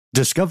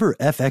Discover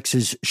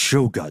FX's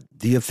Shogun,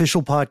 the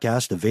official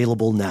podcast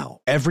available now.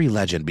 Every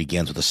legend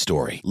begins with a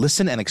story.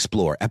 Listen and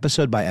explore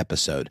episode by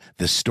episode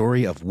the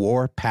story of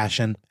war,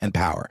 passion, and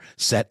power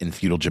set in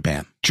feudal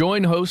Japan.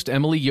 Join host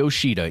Emily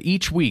Yoshida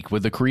each week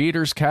with the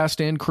creators,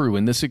 cast, and crew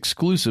in this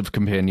exclusive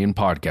companion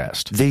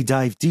podcast. They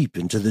dive deep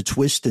into the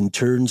twists and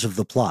turns of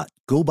the plot,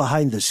 go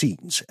behind the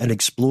scenes, and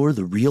explore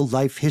the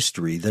real-life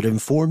history that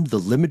informed the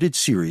limited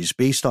series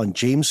based on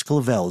James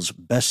Clavell's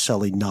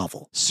best-selling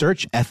novel.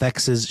 Search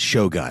FX's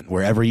Shogun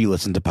wherever you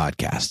listen to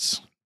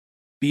podcasts.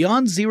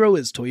 Beyond Zero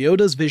is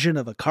Toyota's vision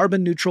of a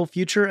carbon-neutral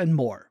future and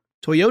more.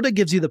 Toyota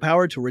gives you the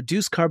power to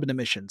reduce carbon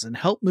emissions and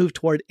help move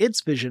toward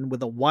its vision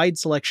with a wide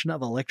selection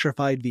of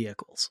electrified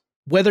vehicles.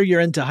 Whether you're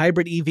into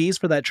hybrid EVs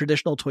for that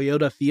traditional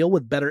Toyota feel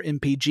with better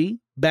MPG,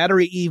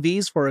 battery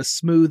EVs for a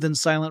smooth and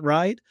silent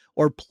ride,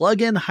 or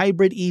plug-in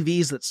hybrid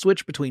EVs that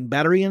switch between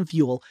battery and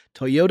fuel,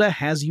 Toyota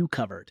has you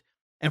covered.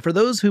 And for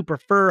those who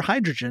prefer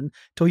hydrogen,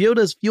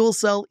 Toyota's fuel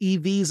cell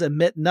EVs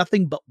emit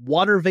nothing but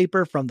water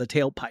vapor from the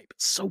tailpipe.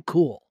 It's so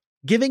cool.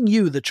 Giving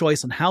you the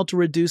choice on how to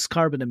reduce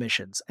carbon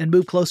emissions and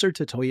move closer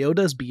to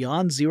Toyota's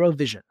Beyond Zero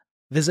vision.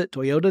 Visit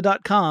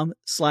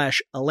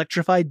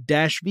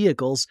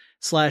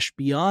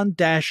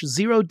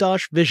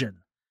toyota.com/electrified-vehicles/beyond-zero-vision.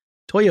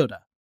 Toyota.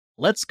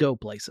 Let's go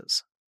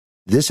places.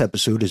 This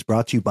episode is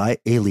brought to you by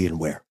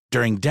Alienware.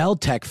 During Dell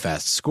Tech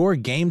Fest, score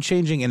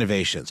game-changing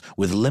innovations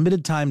with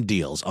limited-time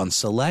deals on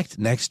select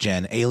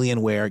next-gen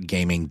Alienware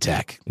gaming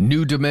tech.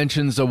 New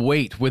dimensions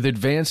await with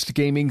advanced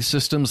gaming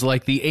systems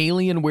like the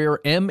Alienware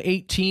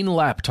M18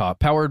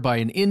 laptop powered by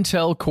an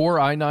Intel Core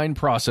i9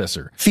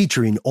 processor.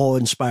 Featuring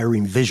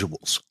awe-inspiring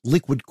visuals,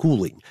 liquid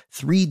cooling,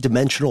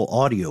 three-dimensional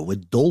audio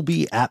with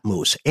Dolby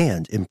Atmos,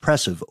 and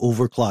impressive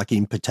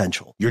overclocking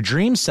potential. Your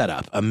dream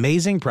setup,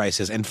 amazing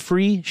prices, and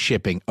free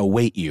shipping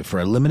await you for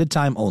a limited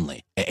time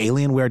only at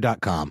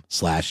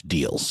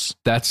alienware.com/deals.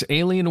 That's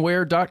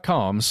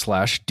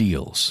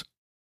alienware.com/deals.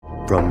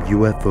 From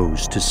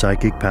UFOs to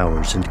psychic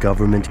powers and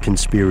government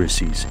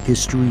conspiracies,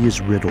 history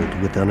is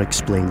riddled with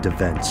unexplained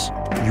events.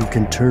 You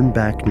can turn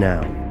back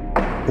now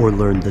or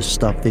learn the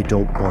stuff they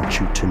don't want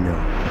you to know.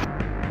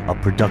 A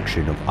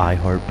production of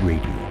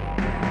iHeartRadio.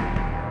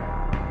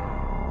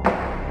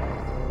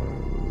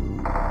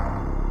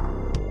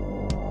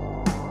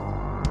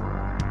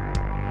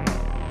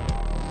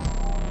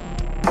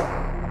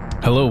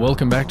 Hello,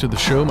 welcome back to the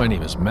show. My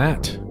name is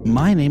Matt.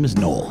 My name is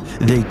Noel.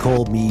 They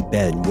call me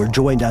Ben. We're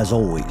joined as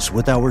always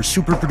with our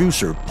super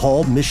producer,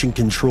 Paul Mission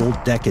Control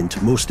Decant.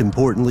 Most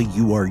importantly,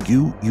 you are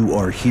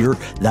here.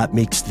 That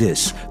makes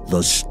this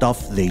the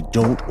stuff they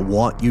don't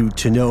want you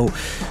to know.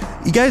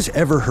 You guys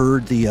ever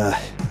heard I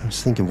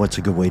was thinking, what's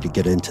a good way to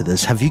get into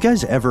this? Have you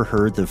guys ever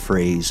heard the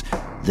phrase,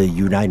 the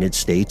United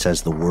States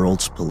as the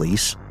world's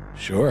police?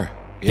 Sure.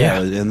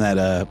 Yeah. In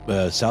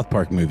that South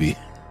Park movie.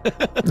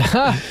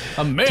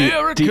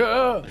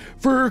 America!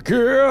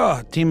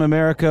 Team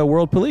America,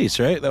 World Police,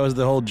 right? That was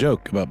the whole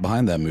joke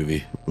behind that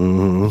movie.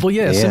 Mm-hmm. Well,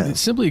 yeah.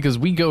 Simply because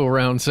we go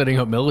around setting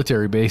up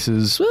military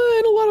bases in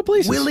a lot of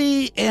places.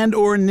 Willy and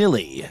or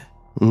nilly.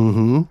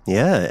 Mm-hmm.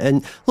 Yeah.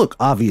 And look,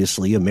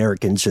 obviously,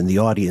 Americans in the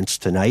audience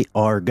tonight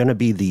are going to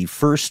be the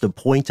first to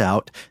point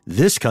out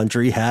this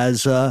country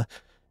has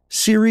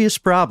serious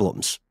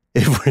problems.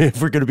 If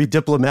we're going to be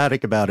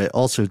diplomatic about it,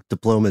 also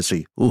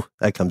diplomacy,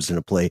 that comes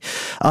into play.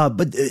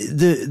 But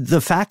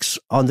the facts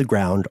on the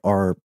ground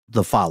are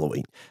the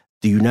following.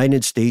 The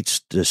United States,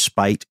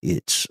 despite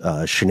its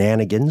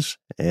shenanigans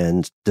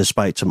and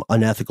despite some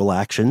unethical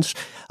actions,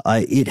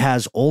 it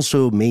has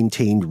also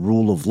maintained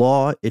rule of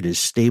law. It has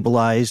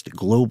stabilized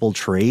global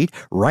trade.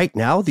 Right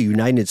now, the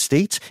United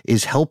States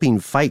is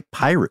helping fight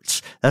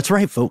pirates. That's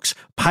right, folks.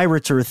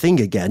 Pirates are a thing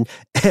again.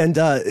 And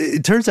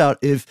it turns out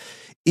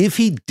if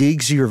he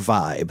digs your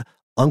vibe,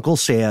 Uncle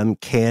Sam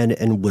can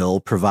and will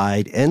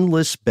provide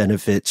endless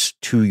benefits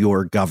to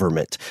your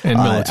government. And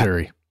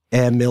military.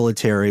 And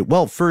military.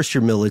 Well, first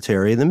your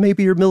military, and then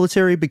maybe your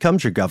military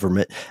becomes your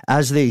government.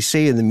 As they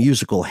say in the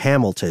musical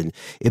Hamilton,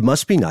 it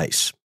must be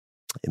nice.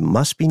 It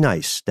must be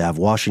nice to have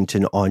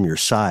Washington on your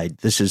side.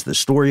 This is the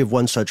story of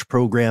one such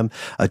program,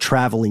 a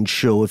traveling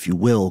show, if you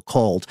will,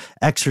 called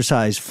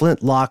Exercise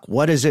Flintlock.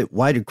 What is it?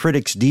 Why do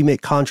critics deem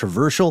it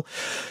controversial?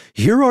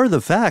 Here are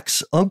the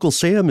facts. Uncle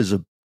Sam he's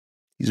a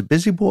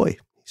busy boy.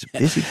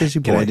 He's a busy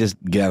boy. Can I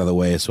just get out of the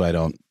way so I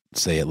don't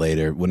say it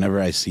later? Whenever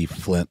I see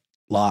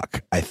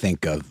Flintlock, I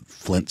think of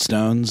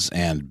Flintstones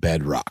and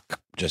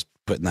Bedrock. Just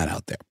putting that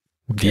out there.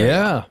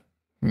 Yeah.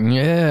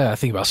 I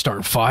think about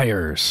starting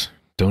fires.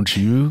 Don't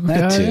you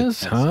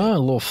guys? A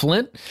little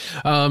Flint.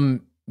 So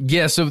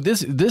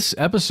this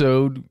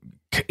episode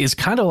is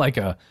kind of like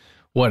a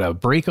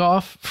break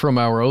off from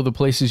our the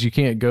places you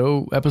can't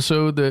go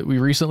episode that we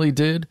recently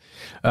did.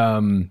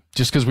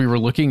 Just because we were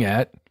looking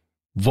at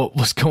what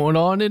was going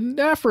on in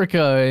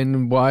Africa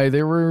and why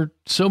there were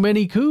so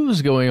many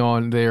coups going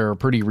on there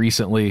pretty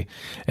recently.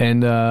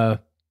 And I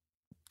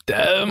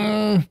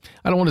don't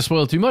want to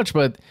spoil too much,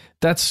 but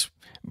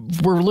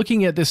we're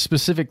looking at this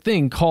specific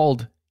thing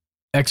called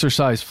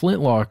exercise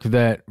Flintlock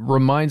that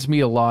reminds me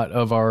a lot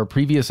of our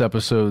previous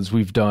episodes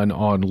we've done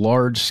on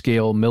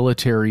large-scale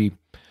military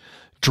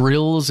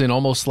drills and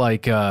almost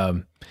like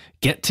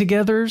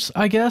get-togethers,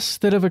 I guess,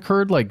 that have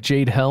occurred, like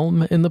Jade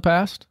Helm in the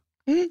past.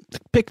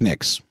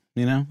 Picnics,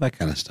 that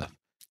kind of stuff.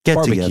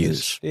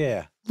 Get-togethers.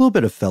 Yeah. A little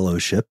bit of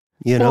fellowship,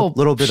 a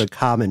little bit of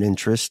common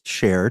interest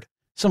shared.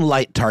 Some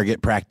light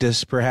target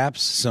practice,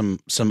 perhaps. Some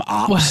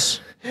ops.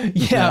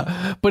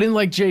 Yeah, but in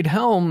like Jade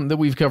Helm that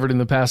we've covered in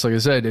the past, like I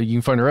said, you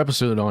can find our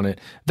episode on it.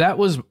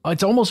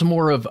 It's almost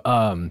more of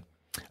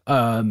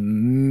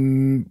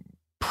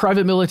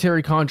private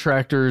military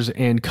contractors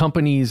and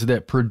companies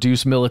that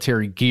produce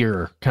military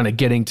gear kind of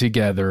getting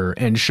together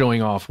and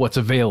showing off what's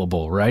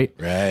available, right?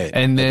 Right.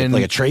 And then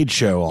like a trade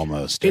show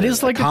almost. It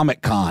is like a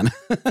Comic Con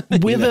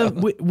with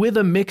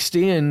a mixed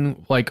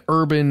in like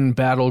urban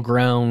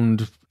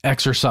battleground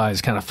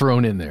exercise kind of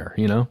thrown in there,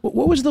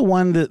 What was the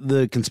one that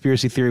the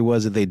conspiracy theory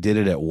was that they did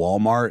it at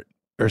Walmart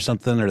or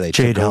something, or they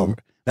Jade took Helm. over?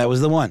 That was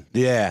the one.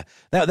 Yeah.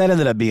 That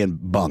ended up being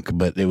bunk,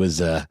 but it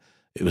was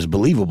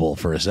believable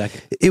for a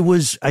second.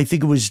 I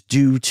think it was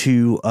due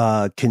to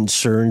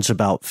concerns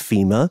about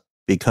FEMA,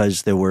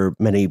 because there were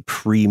many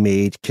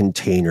pre-made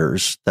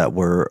containers that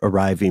were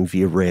arriving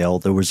via rail.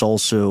 There was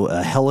also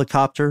a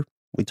helicopter.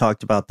 We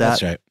talked about that.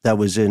 That's right. That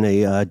was in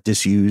a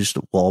disused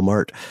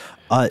Walmart.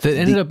 That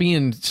ended up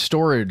being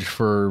storage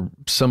for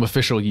some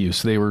official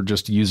use. They were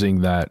just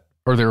using that,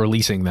 or they're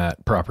releasing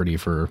that property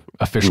for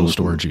official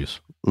storage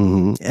use.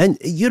 Mm-hmm. And,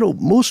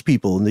 most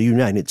people in the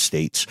United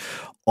States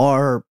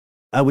are,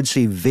 I would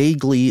say,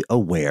 vaguely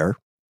aware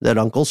that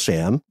Uncle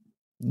Sam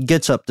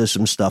gets up to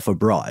some stuff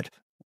abroad.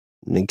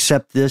 And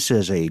accept this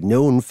as a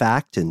known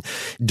fact and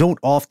don't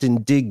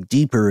often dig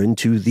deeper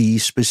into the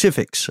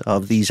specifics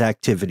of these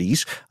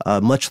activities,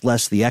 much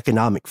less the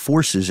economic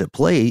forces at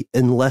play,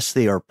 unless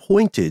they are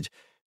pointed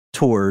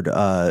toward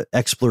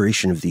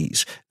exploration of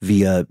these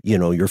via,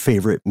 your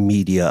favorite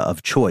media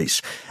of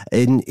choice.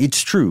 And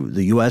it's true,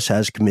 the U.S.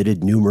 has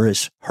committed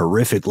numerous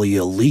horrifically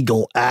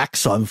illegal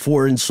acts on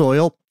foreign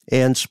soil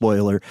and,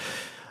 spoiler,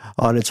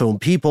 on its own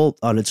people,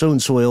 on its own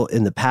soil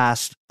in the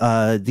past.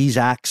 These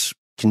acts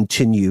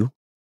continue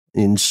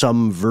in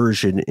some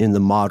version in the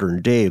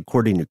modern day,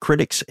 according to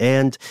critics.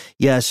 And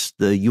yes,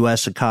 the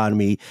U.S.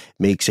 economy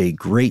makes a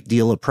great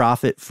deal of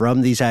profit from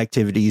these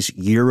activities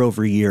year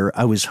over year.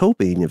 I was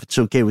hoping, if it's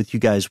okay with you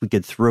guys, we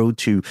could throw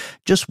to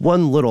just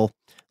one little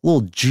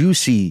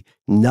juicy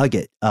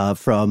nugget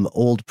from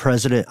old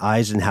President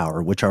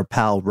Eisenhower, which our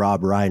pal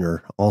Rob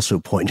Reiner also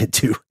pointed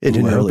to in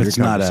an earlier it's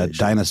not conversation. a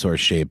dinosaur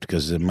shaped,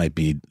 because it might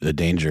be a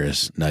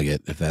dangerous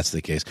nugget if that's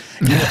the case.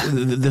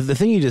 The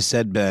thing you just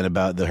said, Ben,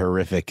 about the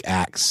horrific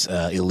acts,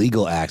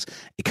 illegal acts,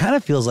 it kind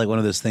of feels like one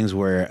of those things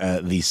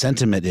where the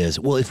sentiment is,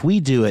 well, if we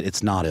do it,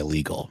 it's not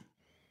illegal.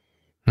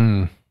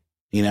 Because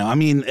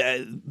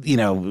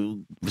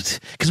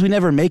we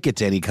never make it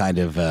to any kind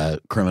of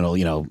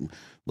criminal,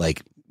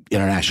 like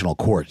international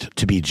court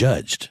to be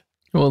judged.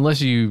 Well, unless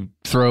you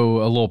throw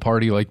a little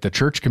party like the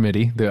church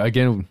committee that,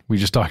 again, we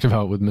just talked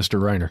about with Mr.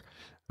 Reiner.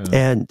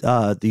 And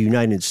the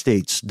United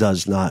States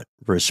does not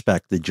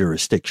respect the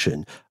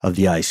jurisdiction of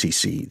the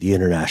ICC, the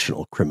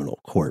International Criminal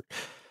Court.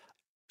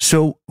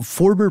 So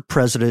former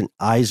President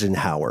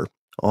Eisenhower,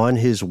 on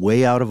his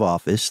way out of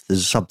office, this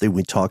is something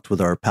we talked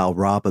with our pal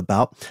Rob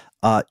about,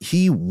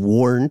 he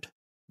warned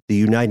the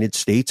United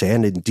States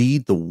and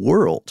indeed the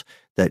world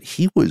that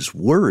he was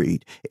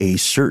worried a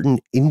certain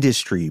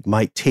industry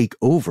might take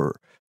over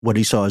what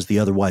he saw as the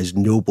otherwise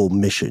noble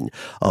mission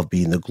of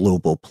being the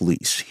global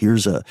police.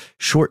 Here's a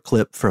short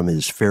clip from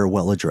his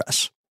farewell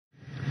address.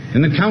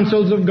 In the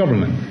councils of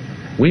government,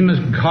 we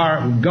must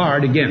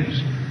guard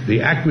against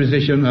the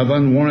acquisition of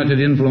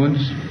unwarranted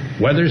influence,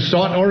 whether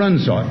sought or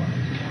unsought,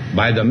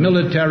 by the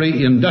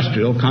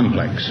military-industrial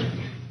complex.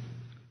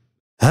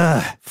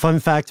 Fun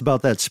fact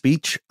about that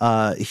speech,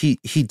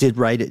 he did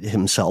write it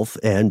himself,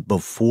 and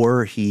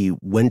before he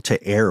went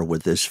to air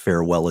with this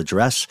farewell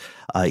address,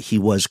 he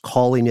was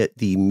calling it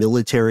the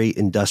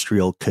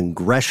Military-Industrial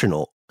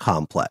Congressional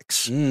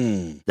Complex.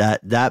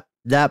 That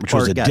Which part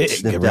was a got dig,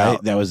 snipped right?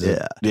 out. That was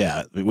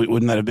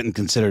wouldn't that have been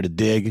considered a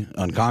dig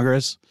on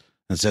Congress?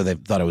 And so they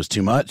thought it was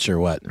too much, or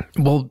what?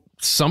 Well,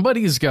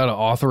 somebody's got to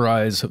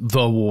authorize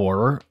the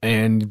war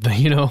and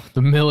the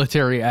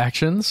military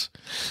actions.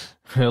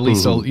 At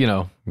least,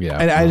 yeah.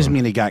 I just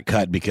mean it got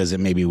cut because it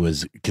maybe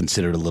was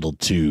considered a little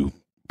too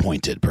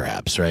pointed,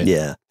 perhaps, right?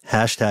 Yeah.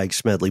 Hashtag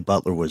Smedley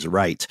Butler was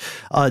right.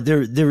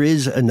 There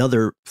is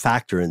another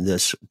factor in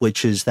this,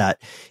 which is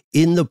that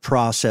in the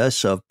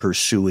process of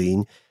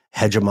pursuing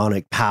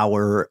hegemonic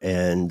power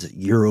and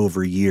year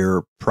over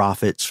year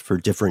profits for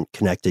different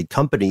connected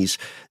companies,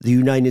 the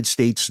United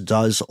States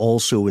does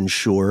also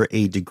ensure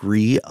a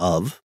degree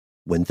of,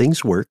 when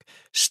things work,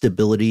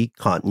 stability,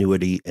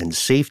 continuity, and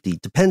safety.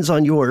 Depends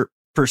on your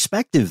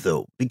perspective,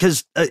 though,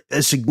 because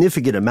a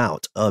significant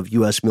amount of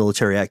U.S.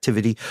 military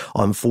activity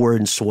on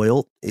foreign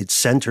soil, it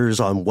centers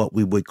on what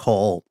we would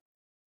call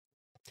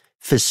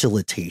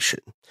facilitation.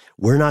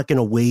 We're not going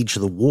to wage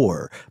the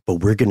war, but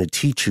we're going to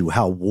teach you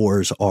how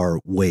wars are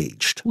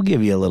waged. We'll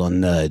give you a little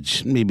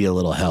nudge, maybe a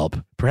little help,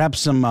 perhaps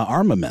some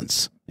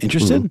armaments.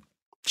 Interested?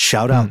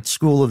 Shout out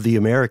School of the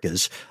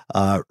Americas.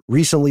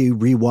 Recently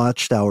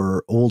rewatched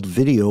our old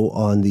video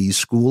on the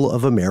School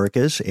of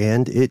Americas,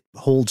 and it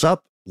holds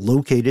up.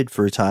 Located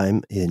for a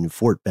time in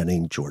Fort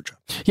Benning, Georgia.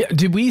 Yeah.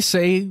 Did we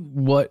say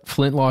what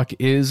Flintlock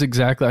is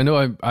exactly? I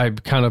know I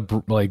kind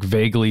of like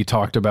vaguely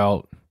talked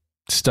about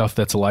stuff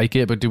that's like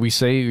it, but did we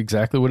say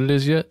exactly what it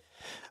is yet?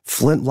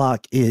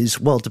 Flintlock is,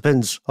 well, it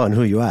depends on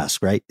who you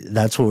ask, right?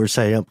 That's what we're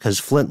saying, because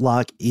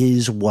Flintlock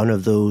is one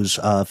of those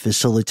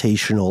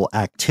facilitational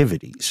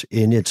activities.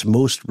 In its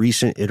most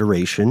recent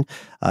iteration,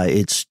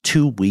 it's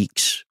 2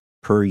 weeks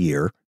per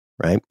year.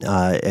 Right.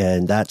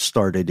 And that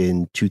started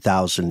in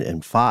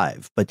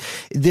 2005. But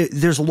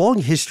there's a long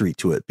history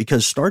to it,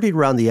 because starting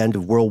around the end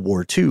of World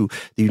War II,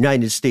 the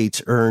United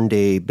States earned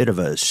a bit of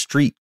a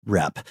street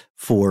rep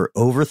for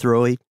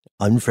overthrowing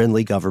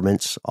unfriendly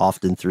governments,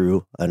 often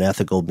through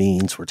unethical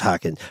means. We're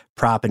talking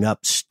propping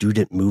up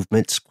student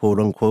movements, quote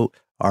unquote,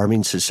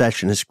 arming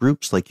secessionist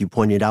groups, like you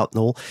pointed out,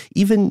 Noel,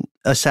 even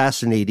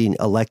assassinating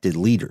elected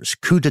leaders,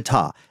 coup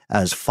d'etat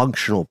as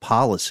functional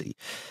policy.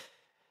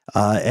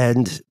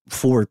 And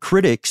for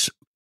critics,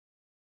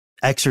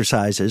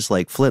 exercises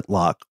like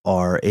Flintlock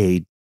are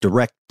a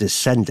direct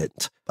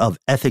descendant of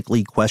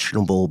ethically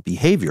questionable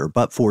behavior.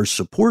 But for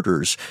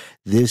supporters,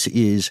 this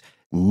is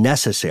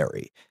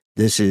necessary.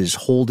 This is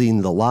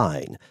holding the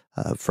line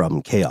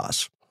from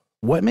chaos.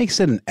 What makes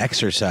it an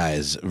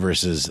exercise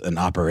versus an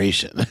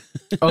operation?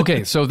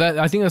 Okay, so that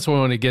I think that's what I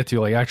want to get to,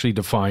 like actually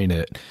define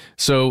it.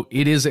 So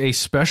it is a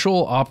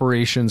special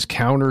operations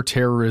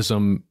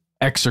counterterrorism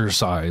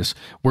exercise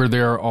where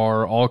there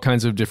are all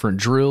kinds of different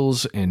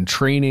drills and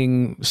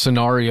training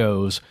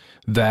scenarios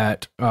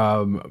that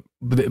the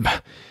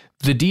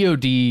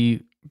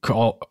DoD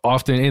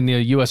often in the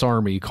U.S.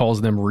 Army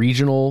calls them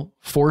regional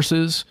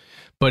forces,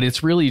 but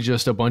it's really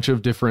just a bunch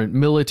of different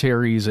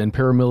militaries and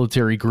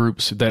paramilitary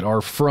groups that are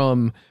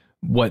from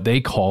what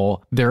they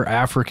call their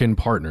African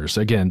partners.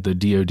 Again, the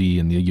DoD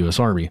and the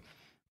U.S. Army.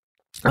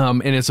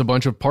 And it's a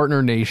bunch of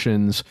partner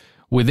nations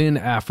within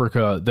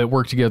Africa that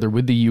work together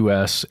with the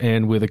U.S.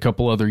 and with a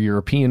couple other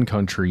European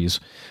countries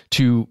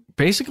to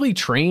basically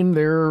train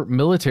their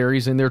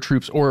militaries and their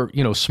troops, or,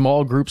 you know,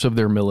 small groups of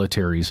their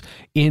militaries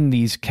in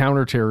these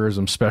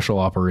counterterrorism special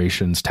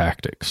operations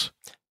tactics.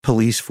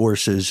 Police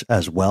forces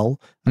as well,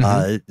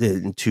 to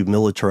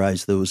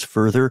militarize those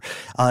further.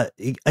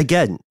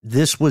 Again,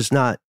 this is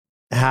not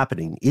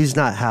happening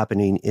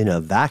in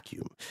a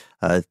vacuum.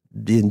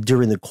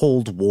 During the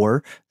Cold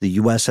War, the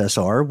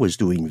USSR was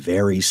doing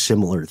very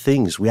similar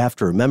things. We have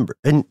to remember,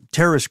 and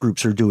terrorist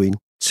groups are doing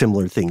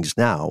similar things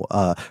now.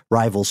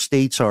 Rival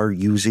states are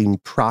using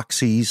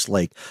proxies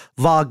like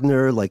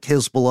Wagner, like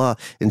Hezbollah,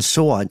 and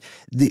so on.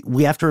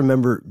 We have to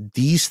remember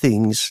these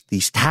things,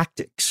 these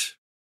tactics,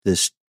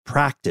 this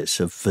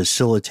practice of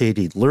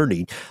facilitating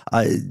learning,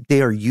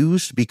 they are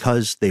used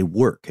because they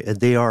work, and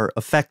they are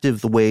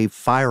effective the way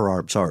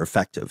firearms are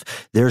effective.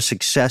 Their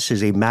success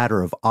is a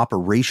matter of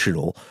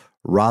operational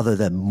rather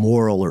than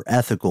moral or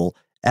ethical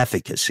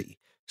efficacy.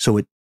 So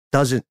it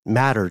doesn't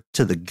matter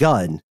to the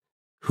gun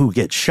who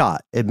gets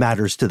shot. It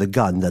matters to the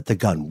gun that the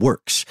gun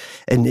works.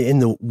 And in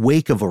the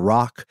wake of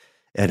Iraq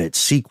and its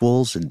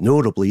sequels, and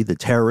notably the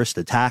terrorist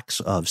attacks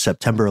of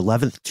September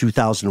 11th,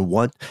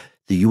 2001,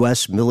 the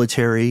U.S.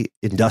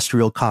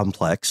 military-industrial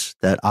complex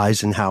that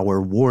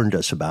Eisenhower warned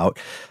us about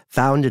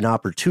found an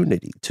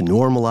opportunity to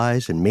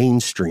normalize and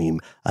mainstream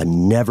a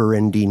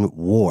never-ending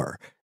war.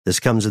 This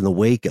comes in the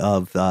wake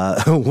of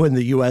when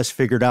the U.S.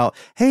 figured out,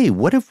 hey,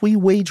 what if we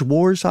wage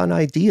wars on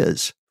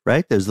ideas,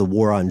 right? There's the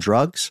war on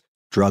drugs.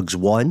 Drugs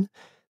won.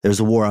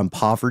 There's a war on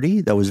poverty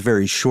that was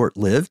very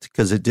short-lived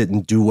because it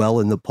didn't do well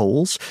in the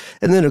polls.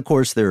 And then, of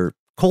course, there are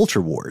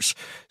culture wars.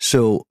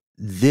 So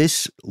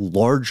this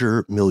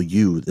larger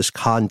milieu, this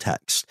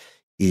context,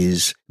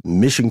 is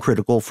mission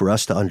critical for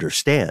us to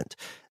understand.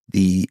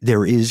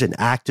 There is an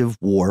active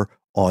war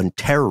on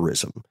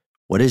terrorism.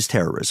 What is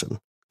terrorism?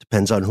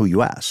 Depends on who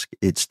you ask.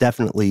 It's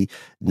definitely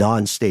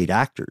non-state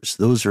actors.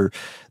 Those are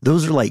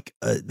like,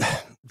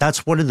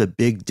 that's one of the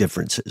big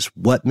differences.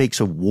 What makes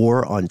a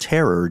war on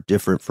terror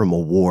different from a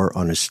war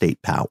on a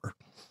state power?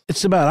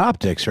 It's about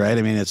optics, right?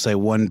 I mean, it's like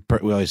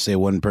we always say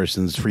one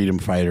person's freedom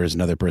fighter is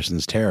another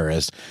person's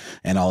terrorist,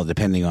 and all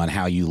depending on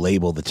how you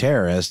label the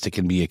terrorist, it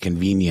can be a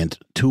convenient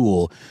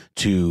tool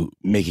to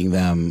making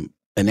them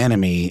an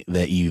enemy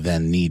that you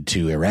then need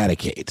to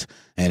eradicate.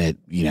 And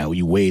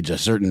you wage a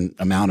certain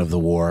amount of the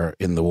war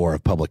in the war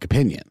of public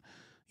opinion.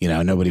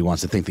 Nobody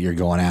wants to think that you're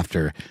going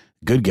after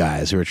good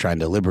guys who are trying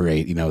to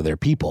liberate, their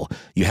people.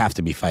 You have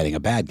to be fighting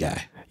a bad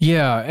guy.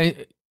 Yeah.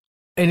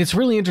 And it's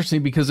really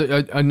interesting because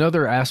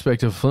another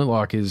aspect of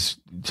Flintlock is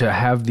to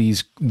have the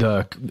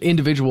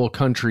individual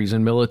countries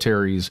and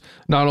militaries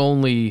not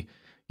only,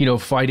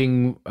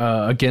 fighting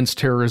against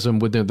terrorism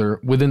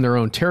within their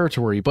own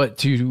territory, but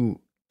to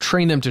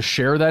train them to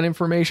share that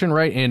information,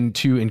 right? And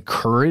to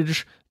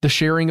encourage the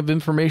sharing of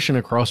information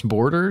across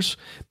borders,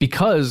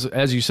 because,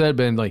 as you said,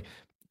 Ben, like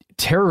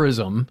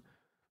terrorism,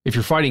 if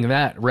you're fighting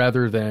that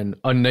rather than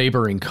a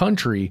neighboring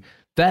country,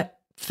 that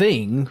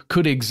thing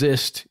could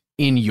exist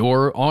on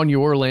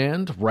your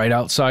land, right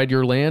outside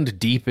your land,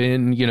 deep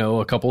in,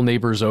 a couple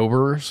neighbors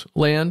over's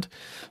land.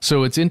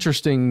 So it's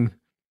interesting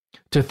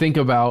to think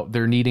about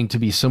there needing to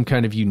be some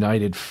kind of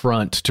united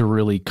front to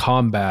really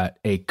combat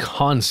a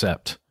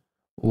concept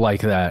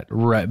like that.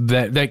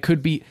 That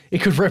could be,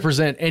 it could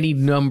represent any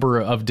number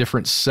of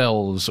different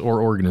cells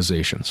or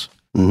organizations.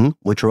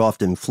 Which are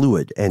often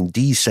fluid and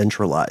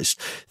decentralized.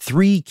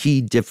 3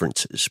 key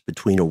differences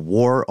between a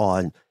war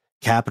on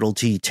capital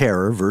T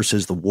terror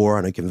versus the war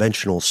on a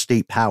conventional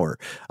state power.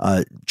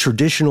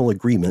 Traditional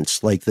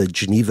agreements like the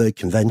Geneva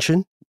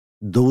Convention,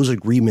 those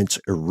agreements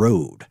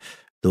erode.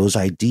 Those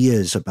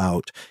ideas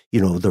about,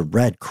 the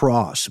Red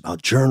Cross,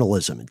 about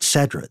journalism,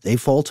 etc., they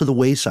fall to the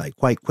wayside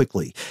quite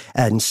quickly.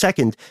 And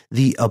second,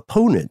 the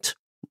opponent,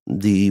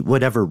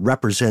 whatever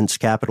represents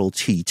capital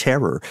T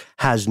terror,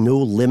 has no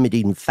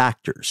limiting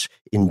factors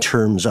in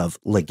terms of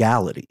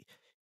legality.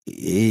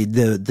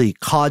 The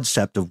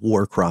concept of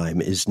war crime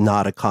is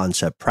not a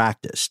concept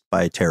practiced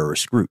by a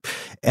terrorist group.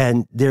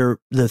 And the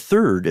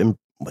third, and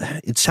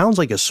it sounds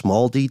like a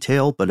small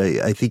detail, but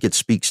I think it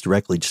speaks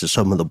directly to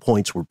some of the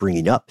points we're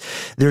bringing up.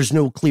 There's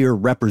no clear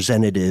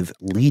representative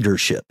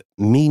leadership,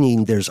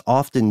 meaning there's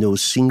often no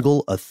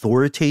single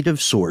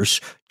authoritative source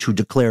to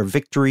declare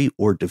victory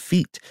or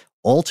defeat.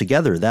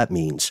 Altogether, that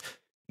means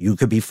you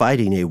could be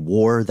fighting a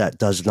war that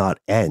does not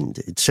end.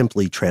 It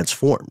simply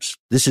transforms.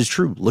 This is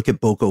true. Look at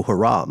Boko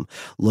Haram.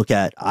 Look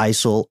at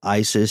ISIL,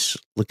 ISIS.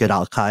 Look at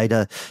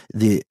Al-Qaeda.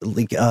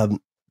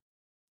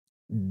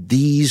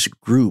 These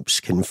groups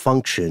can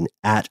function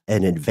at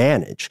an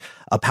advantage.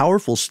 A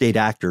powerful state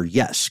actor,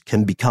 yes,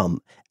 can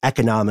become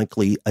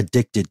economically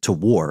addicted to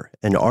war,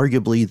 and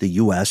arguably the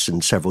U.S.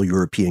 and several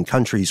European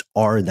countries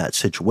are in that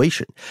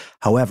situation.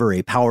 However,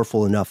 a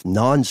powerful enough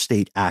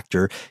non-state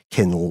actor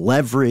can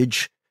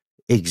leverage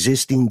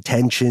existing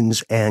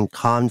tensions and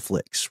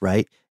conflicts,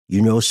 right?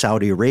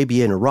 Saudi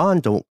Arabia and Iran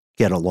don't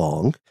get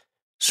along,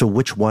 so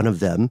which one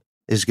of them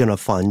is going to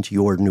fund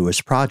your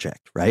newest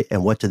project, right?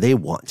 And what do they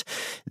want?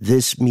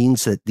 This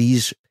means that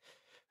these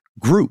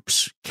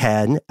groups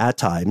can, at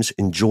times,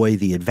 enjoy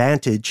the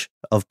advantage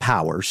of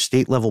power,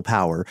 state-level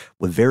power,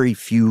 with very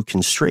few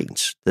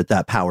constraints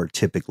that power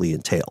typically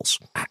entails.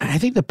 I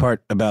think the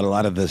part about a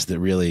lot of this that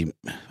really,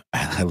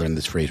 I learned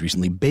this phrase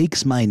recently,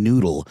 bakes my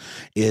noodle,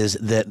 is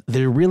that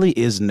there really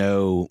is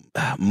no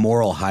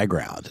moral high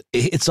ground.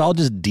 It's all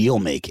just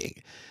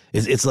deal-making.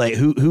 It's like,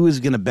 who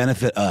is going to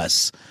benefit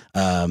us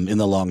in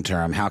the long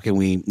term? How can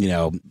we,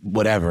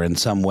 whatever, in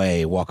some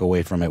way walk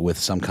away from it with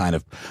some kind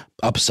of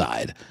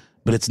upside?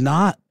 But it's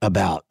not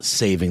about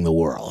saving the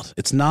world.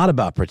 It's not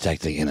about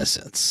protecting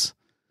innocence.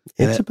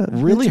 It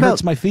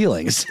hurts my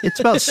feelings. It's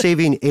about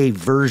saving a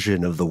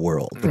version of the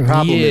world. The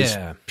problem is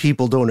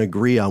people don't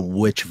agree on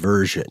which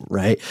version,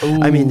 right?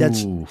 Ooh. I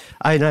mean,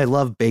 I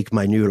love Bake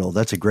My Noodle.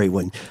 That's a great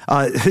one.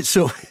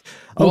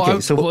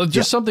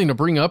 Something to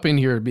bring up in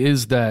here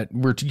is that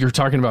you're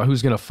talking about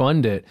who's going to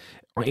fund it.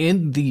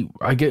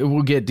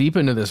 We'll get deep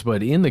into this,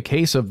 but in the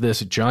case of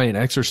this giant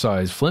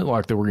exercise,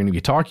 Flintlock, that we're going to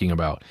be talking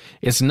about,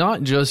 it's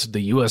not just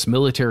the U.S.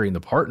 military and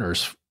the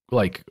partners,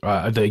 like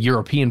the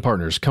European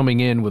partners, coming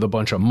in with a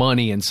bunch of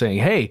money and saying,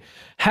 hey,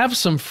 have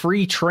some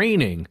free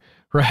training,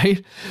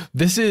 right?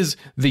 This is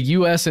the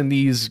U.S. and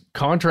these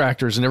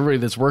contractors and everybody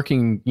that's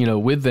working,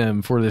 with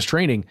them for this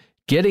training,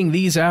 getting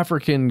these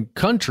African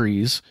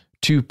countries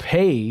to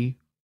pay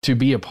to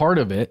be a part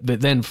of it,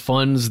 that then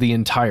funds the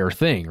entire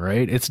thing,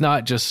 right? It's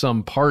not just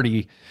some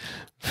party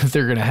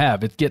they're going to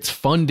have. It gets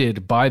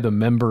funded by the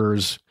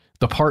members,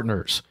 the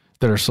partners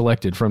that are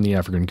selected from the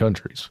African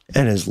countries.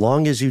 And as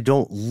long as you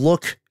don't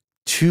look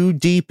too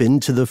deep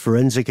into the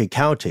forensic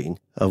accounting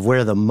of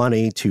where the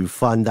money to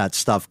fund that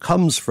stuff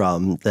comes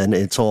from, then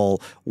it's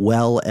all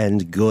well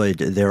and good.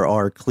 There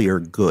are clear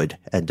good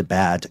and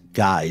bad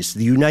guys.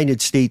 The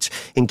United States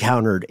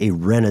encountered a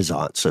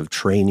renaissance of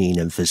training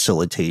and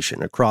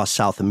facilitation across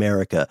South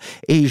America,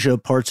 Asia,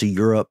 parts of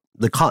Europe,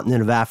 the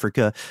continent of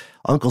Africa.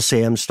 Uncle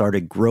Sam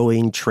started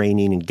growing,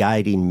 training, and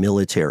guiding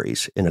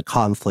militaries in a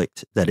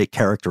conflict that it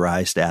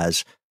characterized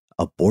as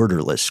a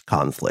borderless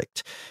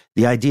conflict.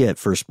 The idea at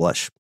first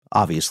blush,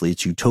 obviously,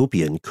 it's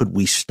utopian. Could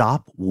we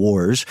stop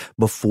wars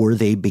before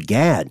they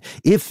began?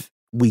 If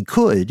we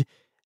could,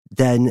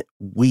 then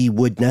we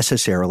would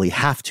necessarily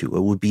have to.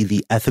 It would be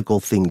the ethical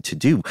thing to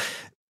do.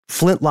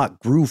 Flintlock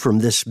grew from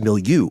this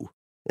milieu,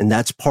 and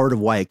that's part of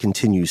why it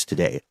continues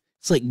today.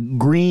 It's like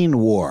green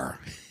war.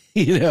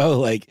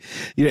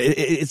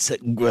 It's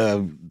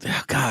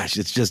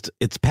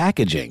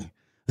packaging.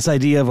 This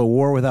idea of a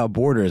war without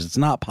borders, it's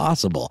not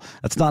possible.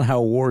 That's not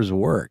how wars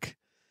work.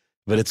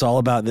 But it's all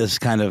about this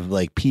kind of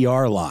like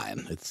PR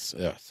line. It's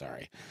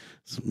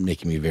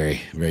making me very,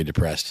 very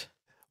depressed.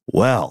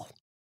 Well,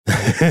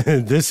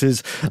 This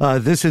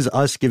is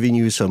us giving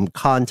you some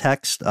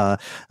context.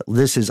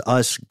 This is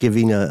us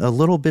giving a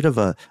little bit of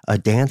a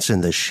dance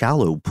in the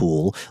shallow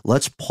pool.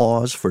 Let's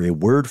pause for a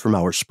word from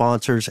our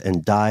sponsors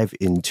and dive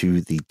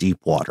into the deep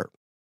water.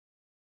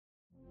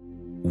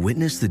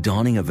 Witness the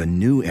dawning of a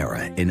new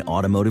era in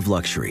automotive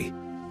luxury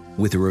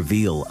with a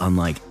reveal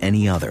unlike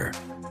any other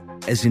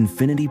as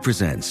Infiniti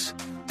presents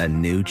a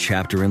new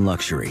chapter in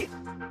luxury,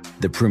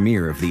 the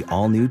premiere of the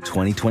all-new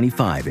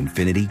 2025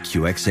 Infiniti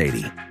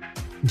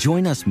QX80.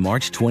 Join us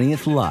March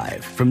 20th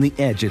live from the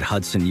Edge at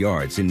Hudson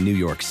Yards in New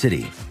York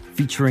City,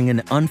 featuring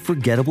an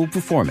unforgettable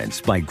performance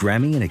by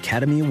Grammy and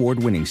Academy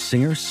Award-winning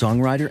singer,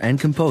 songwriter, and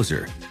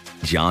composer,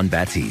 Jon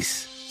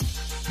Batiste.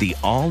 The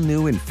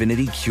all-new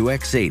Infiniti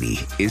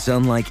QX80 is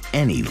unlike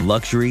any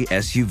luxury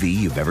SUV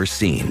you've ever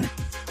seen.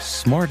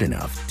 Smart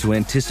enough to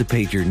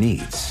anticipate your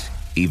needs,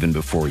 even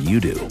before you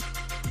do.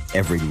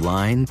 Every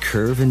line,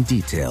 curve, and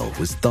detail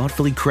was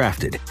thoughtfully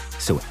crafted,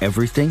 so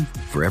everything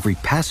for every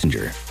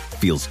passenger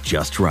feels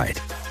just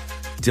right.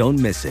 Don't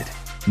miss it.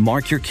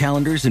 Mark your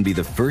calendars and be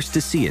the first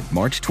to see it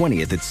March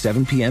 20th at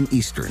 7 p.m.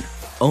 Eastern,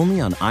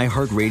 only on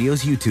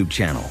iHeartRadio's YouTube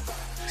channel.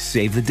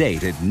 Save the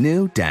date at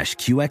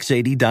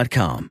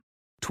new-QX80.com.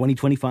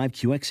 2025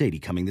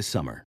 QX80 coming this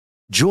summer.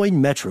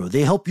 Join Metro.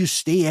 They help you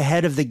stay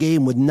ahead of the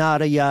game with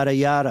nada, yada,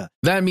 yada.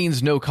 That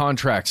means no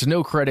contracts,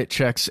 no credit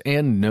checks,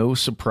 and no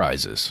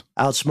surprises.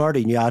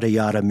 Outsmarting yada,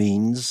 yada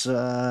means,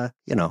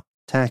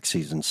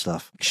 taxis and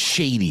stuff.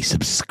 Shady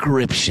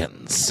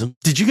subscriptions.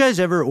 Did you guys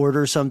ever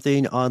order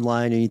something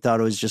online and you thought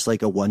it was just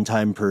like a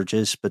one-time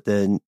purchase, but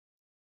then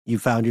you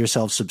found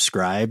yourself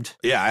subscribed?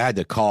 Yeah, I had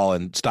to call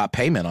and stop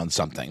payment on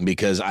something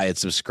because I had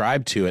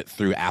subscribed to it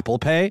through Apple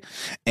Pay.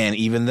 And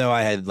even though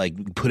I had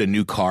put a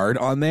new card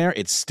on there,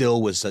 it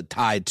still was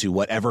tied to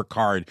whatever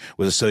card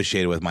was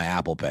associated with my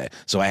Apple Pay.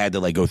 So I had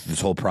to go through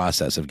this whole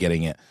process of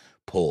getting it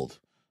pulled.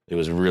 It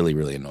was really,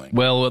 really annoying.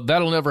 Well,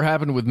 that'll never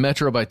happen with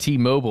Metro by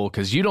T-Mobile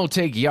because you don't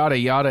take yada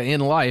yada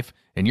in life,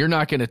 and you're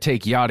not going to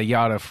take yada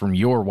yada from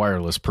your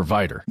wireless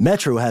provider.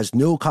 Metro has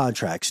no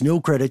contracts, no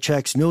credit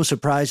checks, no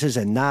surprises,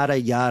 and nada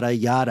yada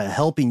yada,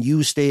 helping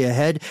you stay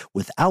ahead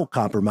without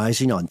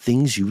compromising on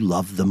things you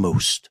love the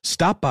most.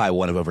 Stop by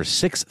one of over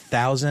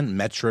 6,000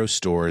 Metro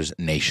stores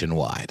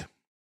nationwide.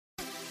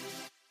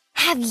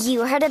 Have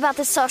you heard about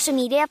the social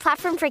media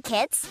platform for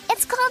kids?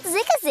 It's called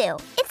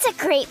Zigazoo. It's a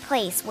great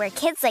place where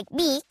kids like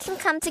me can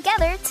come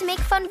together to make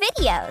fun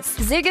videos.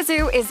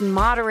 Zigazoo is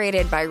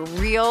moderated by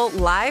real,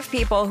 live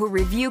people who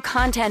review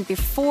content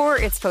before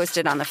it's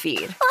posted on the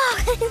feed.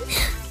 Oh,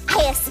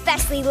 I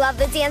especially love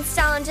the dance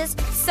challenges.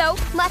 So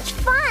much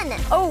fun.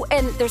 Oh,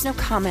 and there's no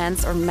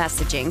comments or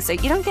messaging, so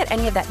you don't get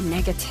any of that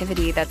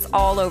negativity that's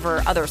all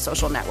over other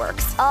social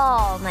networks.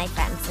 All my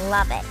friends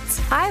love it.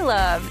 I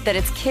love that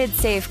it's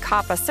kid-safe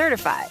COPPA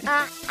certified.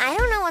 I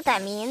don't know what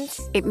that means.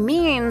 It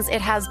means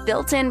it has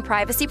built-in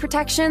privacy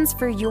protections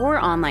for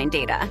your online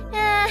data.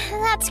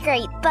 That's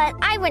great, but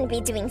I wouldn't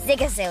be doing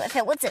Zigazoo if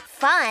it wasn't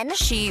fun.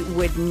 She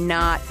would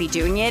not be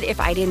doing it if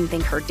I didn't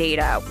think her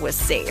data was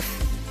safe.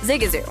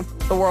 Zigazoo,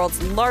 the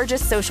world's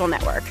largest social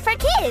network. For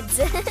kids.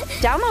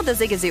 Download the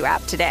Zigazoo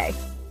app today.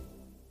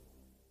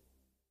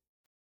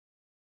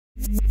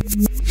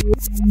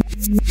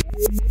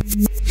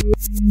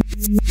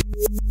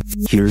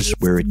 Here's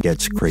where it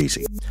gets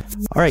crazy.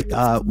 All right,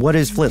 what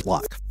is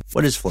Flintlock?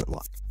 What is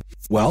Flintlock?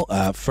 Well,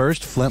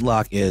 first,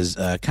 Flintlock is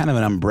kind of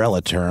an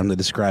umbrella term that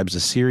describes a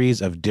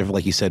series of different,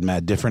 like you said,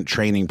 Matt, different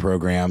training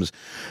programs.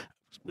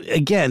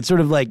 Again,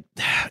 sort of like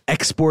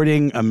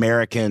exporting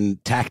American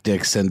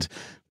tactics and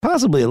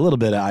possibly a little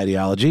bit of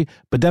ideology,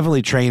 but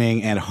definitely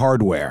training and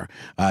hardware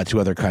to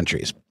other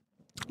countries.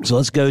 So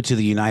let's go to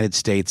the United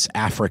States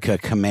Africa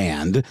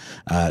Command,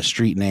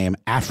 street name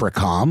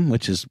AFRICOM,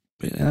 which is,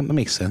 that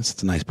makes sense.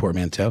 It's a nice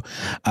portmanteau.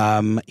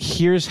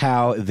 Here's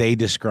how they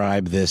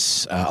describe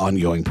this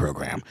ongoing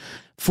program.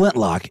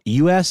 Flintlock,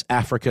 U.S.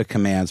 Africa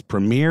Command's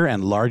premier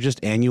and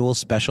largest annual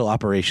special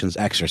operations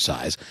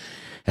exercise,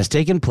 has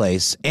taken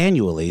place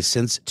annually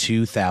since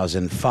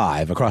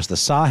 2005 across the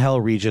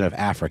Sahel region of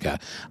Africa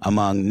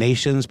among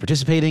nations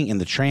participating in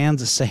the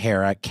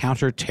Trans-Sahara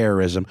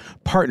Counterterrorism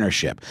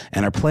Partnership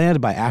and are planned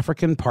by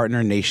African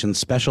partner nations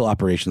Special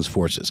Operations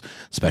Forces,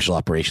 Special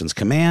Operations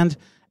Command,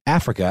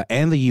 Africa,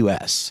 and the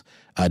U.S.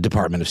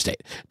 Department of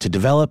State to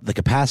develop the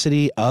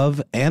capacity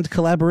of and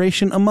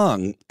collaboration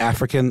among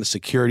African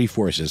security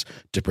forces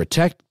to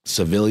protect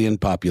civilian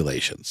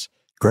populations.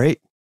 Great.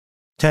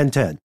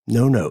 10-10.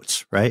 No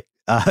notes, right?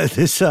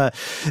 There's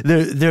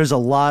a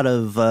lot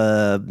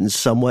of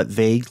somewhat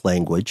vague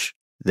language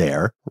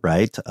there,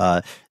 right?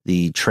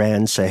 The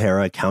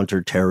Trans-Sahara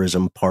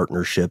Counterterrorism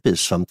Partnership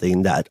is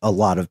something that a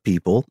lot of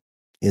people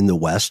in the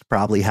West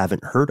probably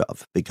haven't heard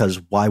of,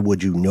 because why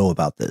would you know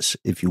about this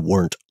if you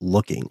weren't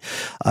looking?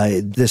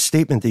 The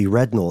statement that you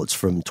read, Noel, it's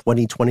from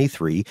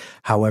 2023.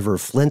 However,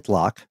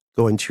 Flintlock,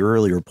 going to your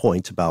earlier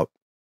point about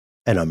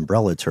an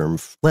umbrella term,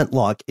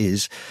 Flintlock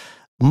is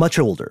much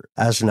older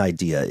as an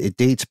idea. It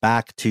dates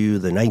back to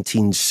the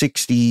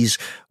 1960s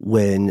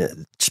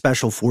when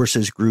Special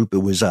Forces Group, it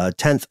was a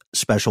 10th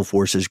Special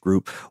Forces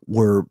Group,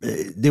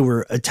 they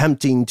were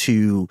attempting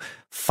to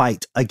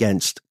fight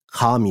against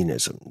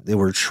communism. They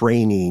were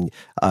training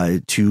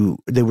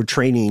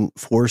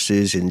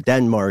forces in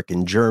Denmark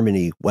and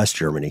Germany, West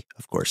Germany,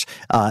 of course,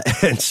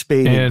 and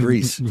Spain and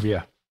Greece.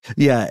 Yeah.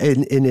 Yeah,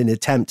 in an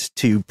attempt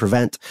to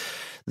prevent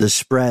the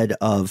spread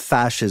of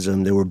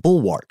fascism. There were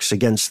bulwarks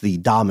against the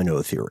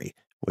domino theory,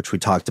 which we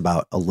talked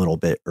about a little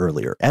bit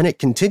earlier. And it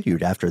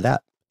continued after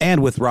that.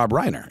 And with Rob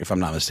Reiner, if I'm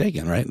not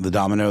mistaken, right? The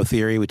domino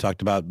theory, we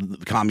talked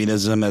about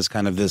communism as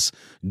kind of this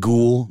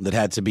ghoul that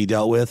had to be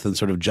dealt with and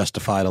sort of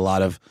justified a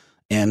lot of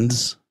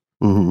ends.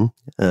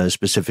 Mm-hmm.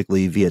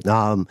 Specifically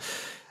Vietnam,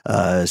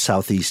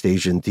 Southeast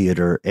Asian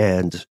theater.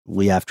 And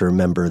we have to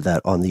remember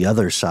that on the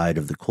other side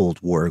of the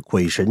Cold War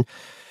equation,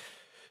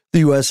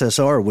 the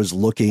USSR was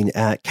looking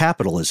at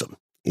capitalism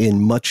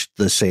in much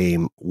the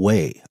same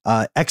way.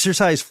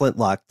 Exercise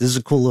Flintlock, this is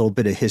a cool little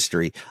bit of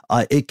history.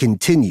 It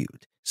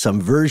continued,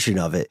 some version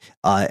of it.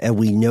 And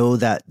we know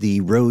that the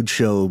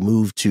roadshow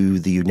moved to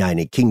the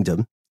United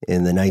Kingdom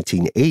in the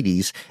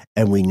 1980s.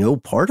 And we know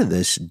part of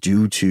this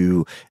due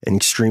to an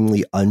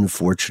extremely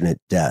unfortunate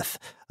death.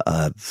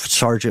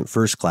 Sergeant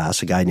First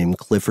Class, a guy named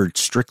Clifford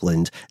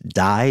Strickland,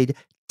 died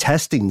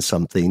testing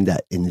something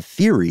that in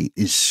theory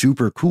is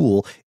super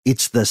cool.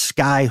 It's the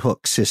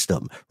skyhook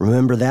system.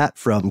 Remember that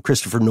from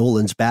Christopher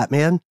Nolan's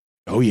Batman?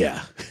 Oh,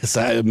 yeah. That's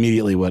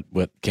immediately what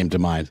came to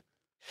mind.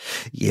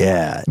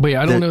 Yeah. Wait,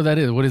 I don't know what that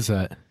is. What is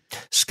that?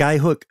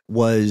 Skyhook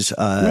was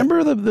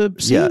remember the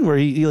scene where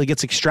he like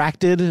gets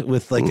extracted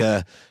with like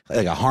a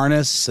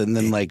harness and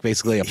then like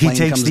basically a plane he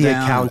takes comes the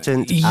down.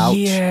 Accountant out.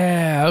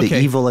 Yeah, okay. The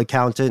evil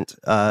accountant.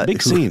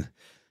 Big scene.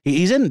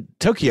 He's in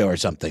Tokyo or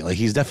something. Like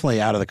he's definitely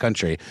out of the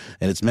country,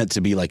 and it's meant to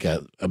be like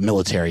a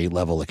military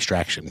level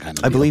extraction kind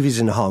of. I believe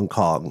he's in Hong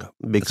Kong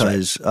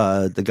because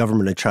the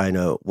government of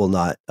China will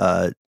not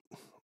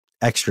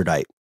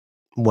extradite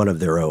one of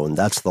their own.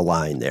 That's the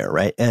line there,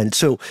 right? And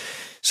so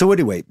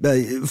anyway,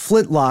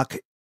 Flintlock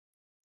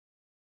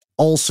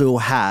also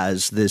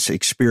has this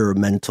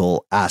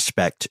experimental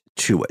aspect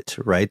to it,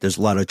 right? There's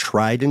a lot of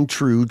tried and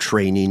true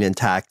training and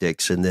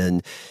tactics, and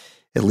then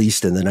at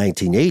least in the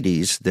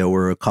 1980s, there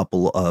were a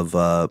couple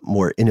of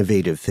more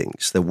innovative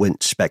things that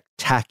went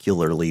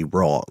spectacularly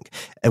wrong.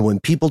 And when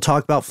people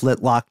talk about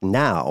Flintlock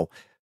now,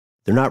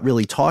 they're not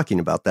really talking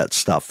about that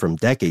stuff from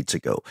decades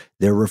ago.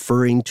 They're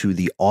referring to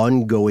the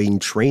ongoing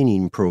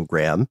training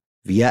program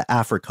via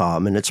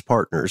AFRICOM and its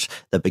partners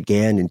that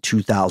began in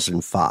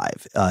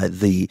 2005.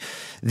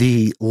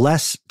 The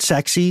less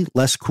sexy,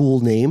 less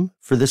cool name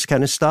for this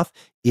kind of stuff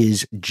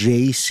is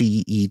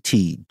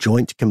JCET,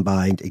 Joint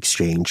Combined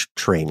Exchange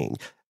Training.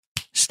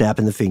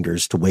 Snapping the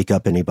fingers to wake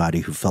up anybody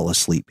who fell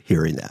asleep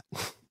hearing that.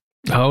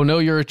 Oh, no,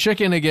 you're a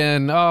chicken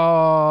again.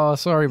 Oh,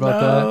 sorry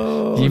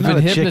about that. You've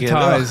been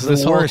hypnotized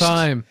this whole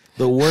time.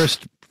 The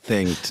worst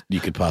thing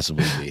you could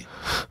possibly be.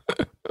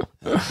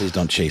 Please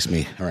don't chase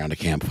me around a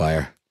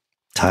campfire.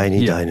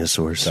 Tiny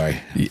dinosaurs.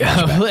 Sorry.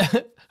 Yeah.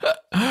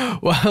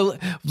 Well,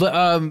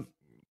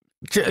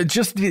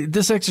 just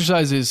this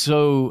exercise is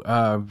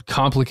so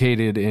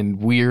complicated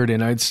and weird,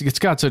 and it's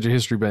got such a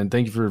history, Ben.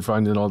 Thank you for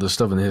finding all this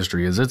stuff in the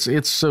history.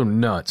 It's so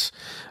nuts,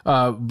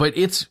 but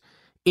it's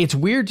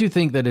weird to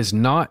think that it's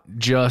not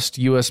just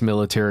U.S.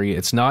 military.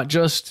 It's not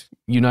just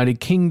United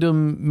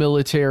Kingdom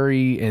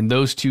military and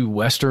those two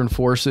Western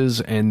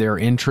forces and their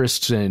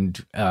interests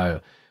and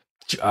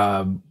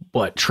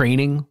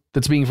training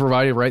that's being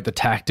provided, right? The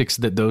tactics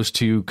that those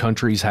two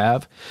countries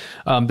have.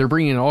 They're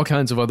bringing in all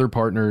kinds of other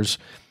partners.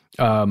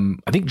 I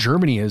think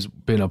Germany has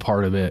been a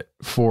part of it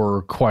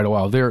for quite a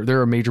while.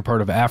 They're a major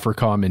part of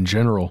AFRICOM in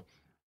general.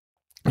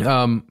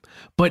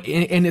 But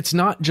it's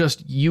not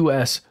just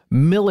U.S.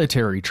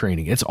 military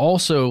training. It's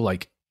also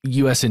like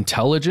U.S.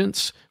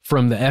 intelligence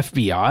from the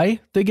FBI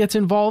that gets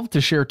involved to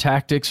share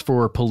tactics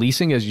for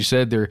policing. As you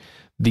said,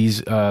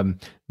 these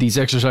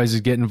exercises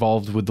get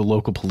involved with the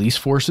local police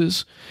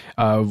forces,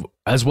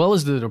 as well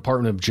as the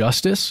Department of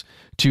Justice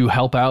to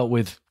help out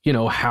with,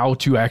 how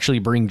to actually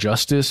bring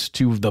justice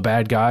to the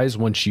bad guys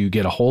once you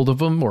get a hold of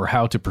them, or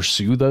how to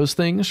pursue those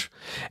things.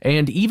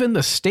 And even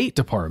the State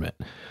Department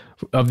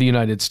of the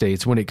United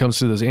States, when it comes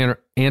to those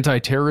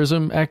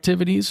anti-terrorism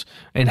activities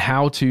and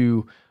how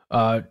to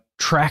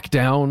track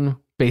down,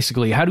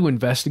 basically how to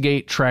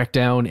investigate, track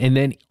down, and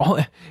then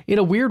in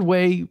a weird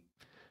way,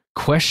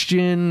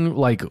 question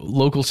like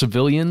local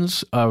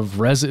civilians of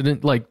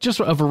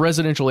a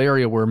residential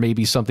area where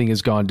maybe something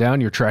has gone down.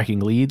 You're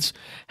tracking leads,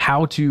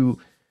 how to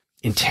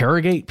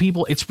interrogate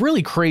people. It's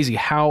really crazy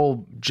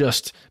how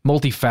just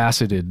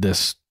multifaceted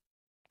this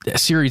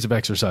series of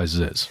exercises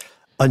is.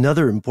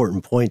 Another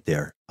important point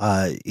there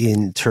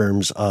in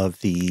terms of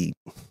the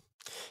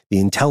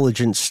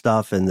intelligence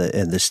stuff and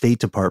the State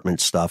Department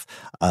stuff,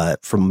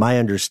 from my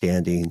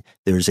understanding,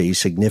 there's a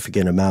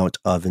significant amount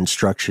of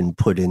instruction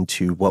put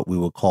into what we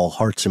would call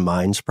hearts and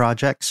minds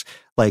projects.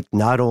 Like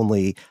not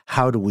only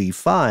how do we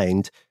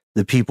find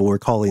the people we're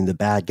calling the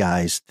bad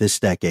guys this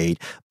decade,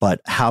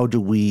 but how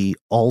do we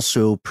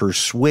also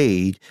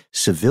persuade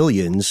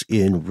civilians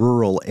in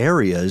rural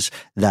areas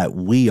that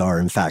we are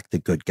in fact the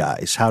good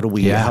guys? How do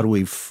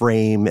we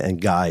frame and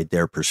guide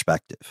their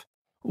perspective?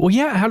 Well,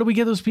 yeah. How do we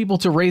get those people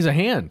to raise a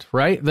hand,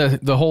 right?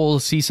 The whole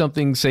see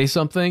something, say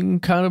something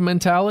kind of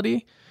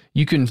mentality.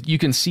 You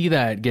can see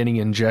that getting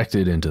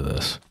injected into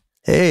this.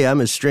 Hey, I'm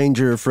a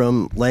stranger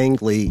from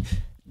Langley.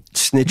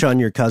 Snitch on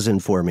your cousin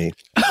for me.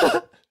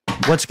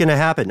 What's going to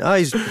happen? Oh,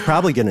 he's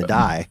probably going to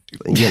die,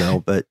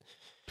 but...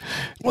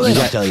 Well, they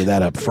don't tell you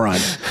that up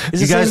front.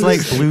 You guys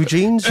like blue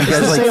jeans? You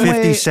guys like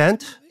 50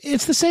 Cent?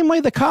 It's the same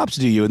way the cops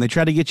do you, and they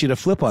try to get you to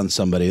flip on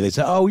somebody. They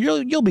say, oh,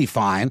 you'll be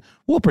fine.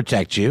 We'll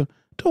protect you.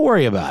 Don't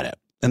worry about it.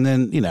 And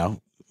then,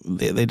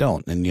 they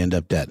don't, and you end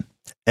up dead.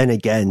 And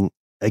again,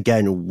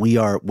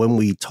 when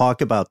we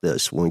talk about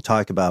this, when we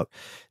talk about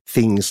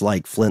things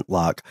like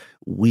Flintlock,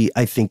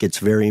 I think it's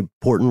very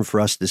important for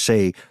us to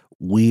say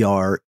we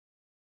are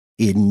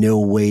in no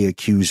way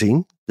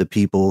accusing the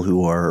people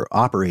who are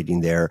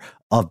operating there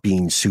of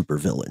being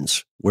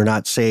supervillains. We're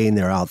not saying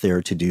they're out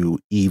there to do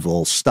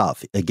evil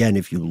stuff. Again,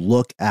 if you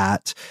look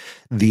at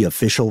the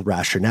official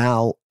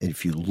rationale, and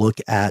if you look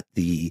at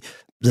the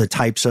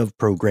types of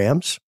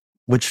programs,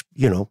 which,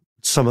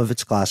 some of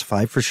it's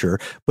classified for sure,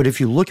 but if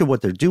you look at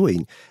what they're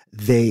doing,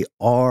 they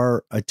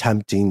are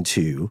attempting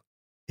to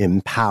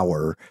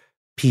empower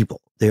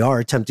people. They are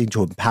attempting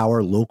to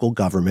empower local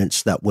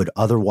governments that would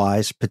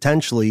otherwise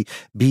potentially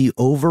be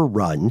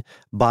overrun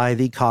by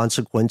the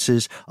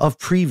consequences of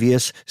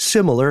previous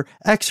similar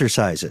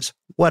exercises.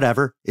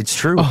 Whatever, it's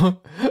true.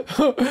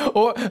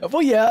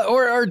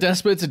 Or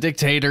despots and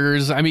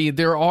dictators. I mean,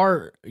 there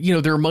are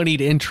moneyed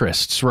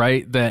interests,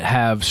 right, that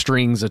have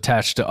strings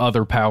attached to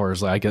other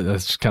powers. Like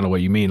that's kind of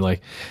what you mean.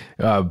 Like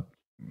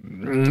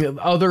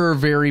other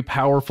very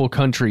powerful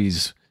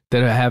countries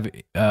that have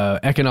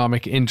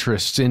economic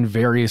interests in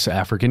various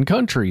African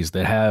countries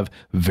that have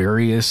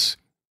various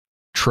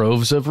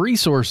troves of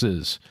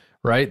resources,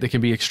 right, that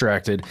can be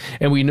extracted.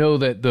 And we know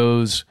that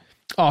those,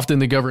 often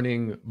the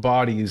governing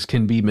bodies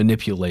can be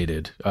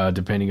manipulated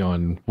depending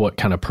on what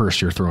kind of purse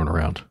you're throwing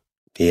around.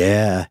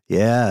 Yeah.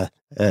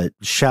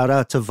 Shout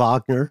out to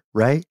Wagner,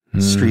 right?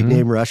 Mm-hmm. Street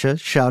name Russia.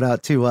 Shout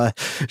out to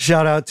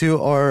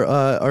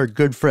our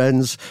good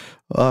friends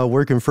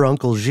working for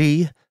Uncle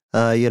G.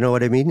 You know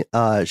what I mean?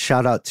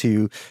 Shout out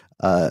to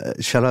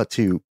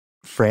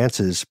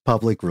France's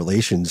public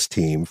relations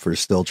team for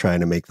still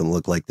trying to make them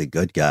look like the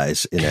good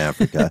guys in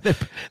Africa.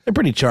 They're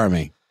pretty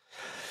charming.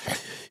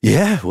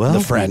 Yeah, well,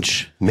 the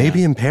French,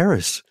 maybe in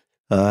Paris.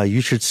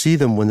 You should see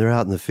them when they're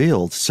out in the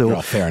field.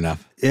 So fair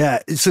enough. Yeah.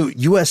 So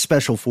U.S.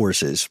 Special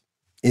Forces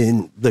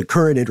in the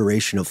current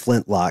iteration of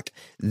Flintlock,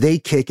 they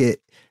kick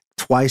it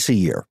twice a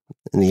year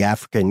in the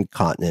African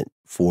continent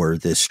for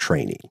this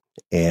training.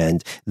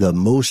 And the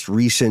most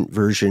recent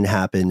version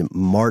happened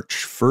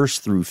March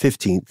 1st through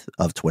 15th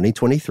of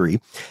 2023.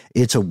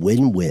 It's a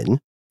win-win,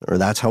 or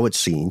that's how it's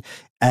seen.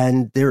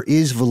 And there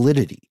is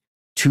validity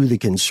to the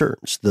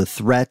concerns. The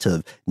threat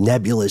of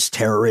nebulous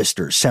terrorist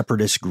or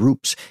separatist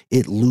groups,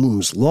 it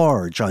looms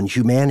large on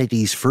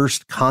humanity's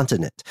first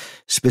continent.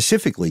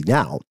 Specifically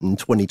now, in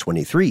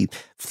 2023,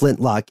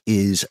 Flintlock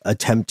is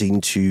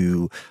attempting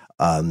to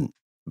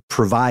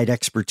provide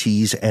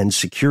expertise and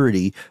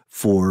security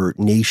for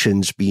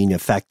nations being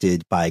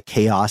affected by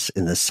chaos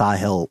in the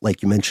Sahel,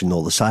 like you mentioned,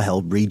 the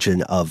Sahel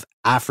region of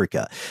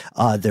Africa.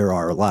 There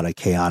are a lot of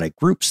chaotic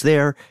groups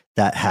there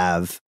that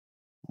have,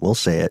 we'll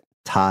say it,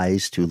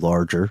 ties to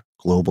larger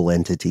global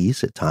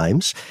entities at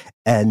times.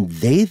 And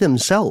they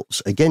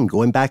themselves, again,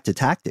 going back to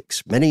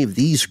tactics, many of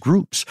these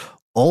groups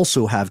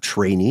also have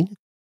training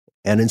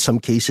and in some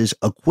cases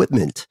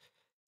equipment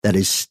that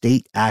is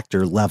state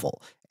actor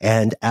level.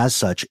 And as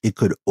such, it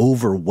could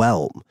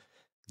overwhelm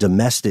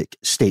domestic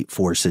state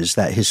forces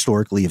that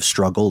historically have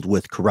struggled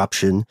with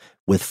corruption,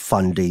 with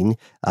funding,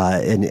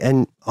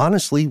 and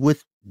honestly,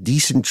 with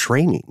decent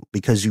training,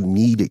 because you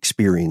need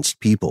experienced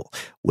people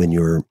when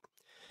you're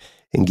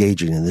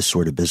engaging in this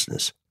sort of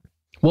business.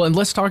 Well, and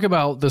let's talk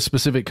about the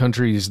specific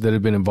countries that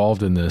have been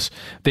involved in this.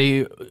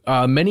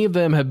 Many of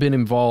them have been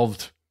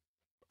involved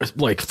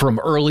like from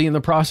early in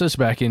the process,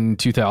 back in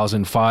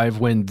 2005,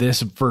 when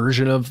this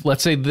version of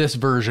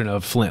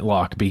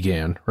Flintlock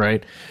began,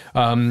 right?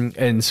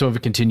 And some of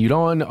it continued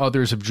on.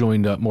 Others have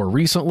joined up more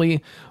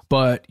recently.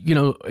 But,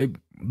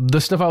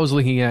 the stuff I was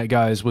looking at,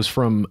 guys, was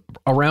from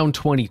around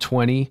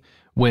 2020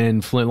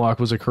 when Flintlock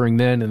was occurring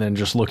then, and then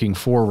just looking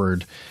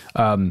forward.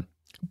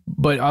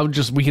 But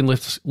we can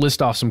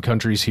list off some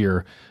countries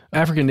here.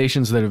 African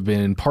nations that have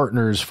been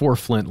partners for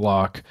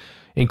Flintlock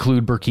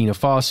include Burkina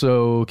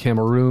Faso,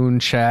 Cameroon,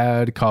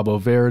 Chad, Cabo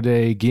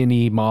Verde,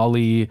 Guinea,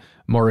 Mali,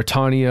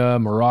 Mauritania,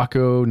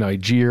 Morocco,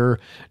 Nigeria,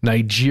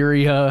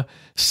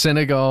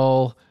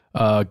 Senegal,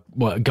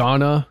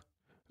 Ghana.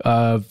 There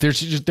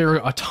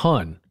are a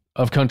ton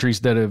of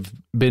countries that have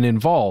been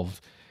involved,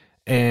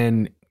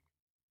 and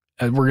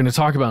we're going to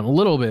talk about in a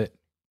little bit.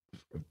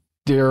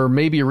 There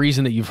may be a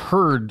reason that you've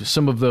heard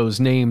some of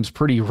those names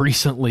pretty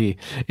recently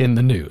in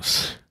the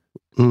news.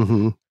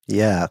 Mm-hmm.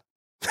 Yeah.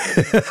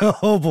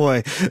 Oh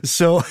boy.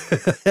 So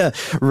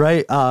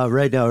right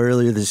now,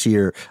 earlier this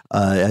year,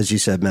 as you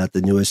said, Matt,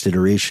 the newest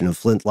iteration of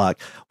Flintlock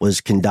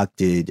was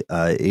conducted.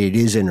 It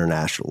is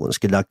international. It was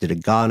conducted in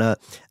Ghana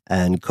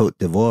and Cote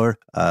d'Ivoire,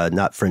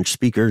 not French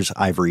speakers,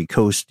 Ivory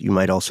Coast, you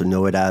might also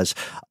know it as.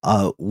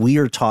 We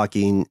are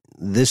talking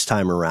this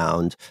time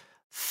around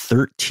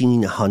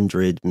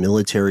 1,300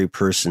 military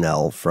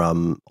personnel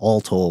from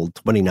all told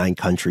 29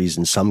 countries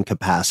in some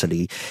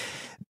capacity.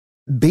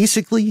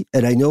 Basically,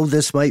 and I know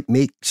this might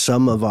make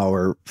some of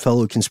our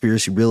fellow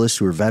conspiracy realists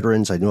who are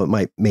veterans, I know it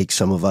might make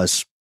some of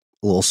us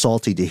a little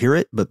salty to hear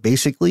it, but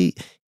basically,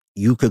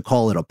 you could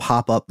call it a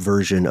pop-up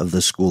version of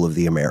the School of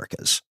the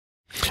Americas.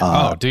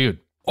 Oh, dude.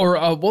 Or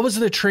what was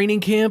the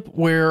training camp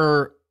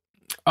where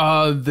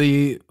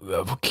we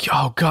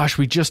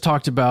just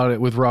talked about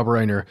it with Rob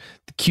Reiner.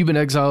 The Cuban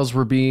exiles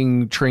were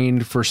being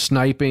trained for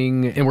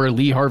sniping, and where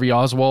Lee Harvey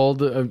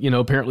Oswald,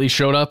 apparently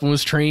showed up and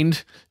was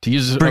trained to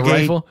use a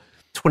rifle.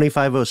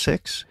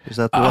 2506? Is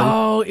that the one?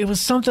 Oh, it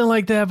was something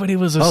like that, but it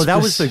was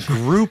that was the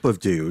group of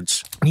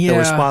dudes that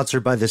were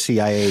sponsored by the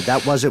CIA.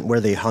 That wasn't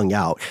where they hung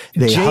out.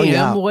 They hung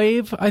out. JM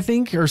Wave, I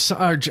think, or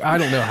I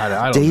don't know how to.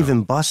 I don't Dave know.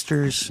 and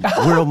Buster's.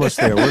 We're almost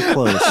there. We're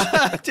close.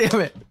 Damn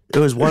it. It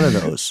was one of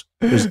those.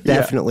 It was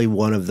definitely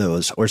one of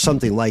those, or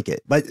something like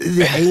it. But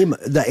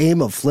the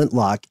aim of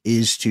Flintlock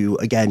is to,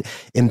 again,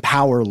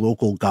 empower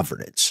local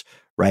governance.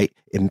 Right?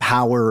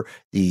 Empower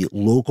the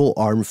local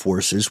armed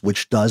forces,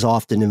 which does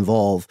often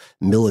involve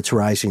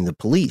militarizing the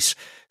police,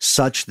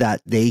 such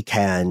that they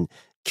can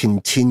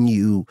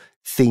continue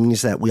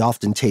things that we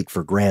often take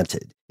for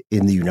granted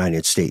in the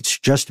United States.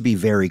 Just to be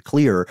very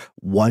clear,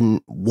 one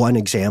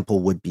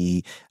example would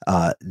be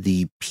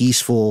the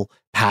peaceful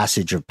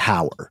passage of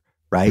power,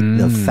 right?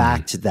 The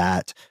fact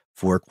that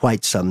for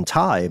quite some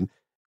time,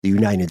 the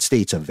United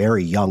States, a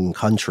very young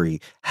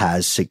country,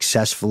 has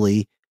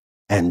successfully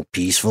and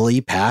peacefully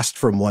passed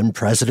from one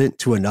president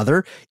to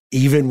another,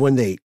 even when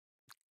they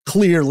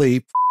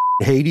clearly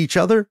hate each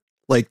other.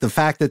 Like, the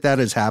fact that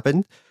has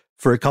happened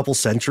for a couple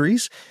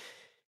centuries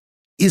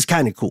is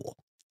kind of cool.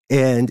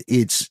 And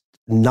it's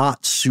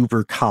not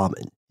super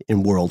common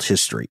in world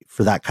history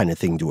for that kind of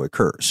thing to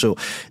occur. So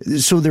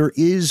there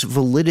is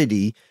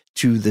validity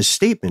to the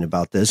statement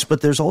about this,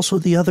 but there's also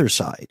the other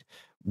side.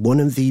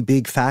 One of the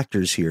big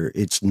factors here,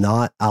 it's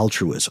not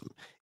altruism.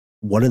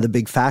 One of the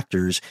big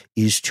factors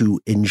is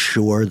to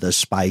ensure the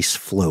spice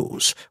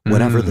flows,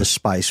 whatever the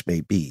spice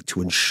may be,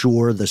 to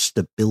ensure the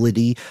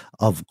stability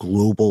of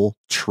global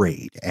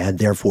trade and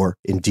therefore,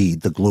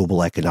 indeed, the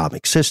global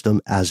economic system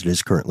as it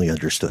is currently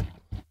understood.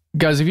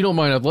 Guys, if you don't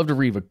mind, I'd love to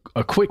read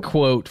a quick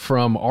quote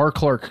from R.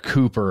 Clark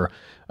Cooper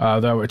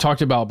that we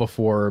talked about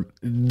before.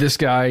 This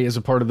guy is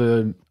a part of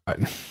the,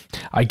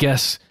 I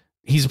guess,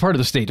 he's a part of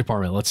the State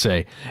Department, let's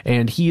say,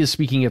 and he is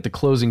speaking at the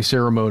closing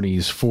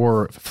ceremonies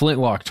for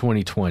Flintlock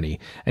 2020.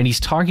 And he's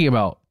talking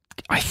about,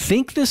 I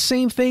think, this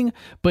same thing,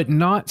 but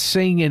not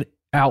saying it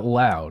out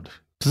loud.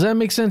 Does that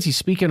make sense? He's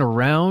speaking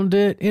around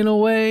it in a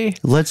way.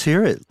 Let's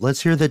hear it.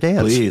 Let's hear the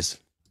dance. Please.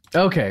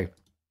 Okay.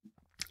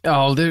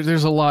 Oh,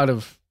 there's a lot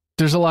of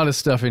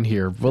stuff in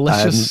here, but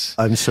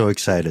I'm so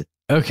excited.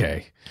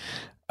 Okay.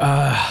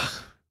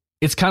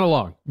 It's kind of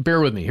long. Bear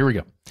with me. Here we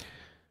go.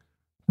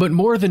 But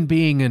more than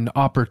being an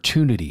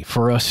opportunity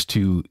for us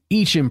to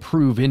each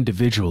improve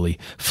individually,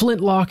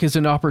 Flintlock is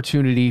an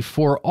opportunity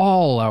for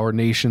all our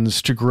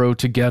nations to grow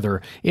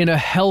together in a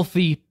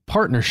healthy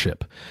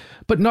partnership.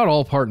 But not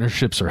all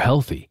partnerships are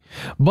healthy.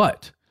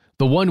 But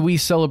the one we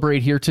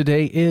celebrate here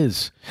today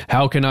is.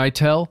 How can I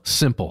tell?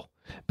 Simple.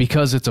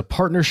 Because it's a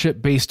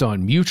partnership based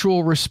on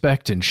mutual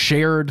respect and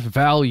shared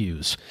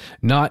values,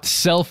 not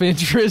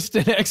self-interest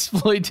and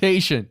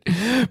exploitation.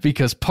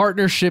 Because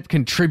partnership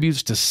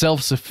contributes to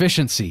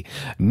self-sufficiency,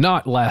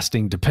 not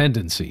lasting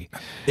dependency.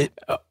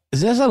 Is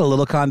that not a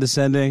little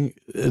condescending?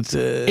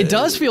 It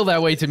does feel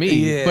that way to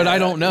me, but I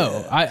don't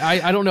know.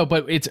 I don't know,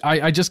 but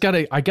I just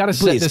gotta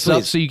set this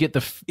up so you get the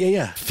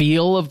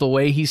feel of the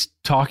way he's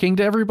talking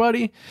to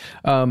everybody.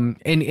 And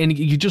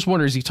you just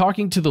wonder, is he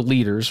talking to the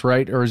leaders,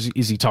 right? Or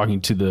is he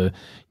talking to the,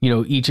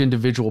 each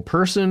individual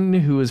person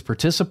who is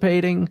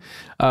participating?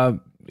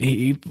 I'm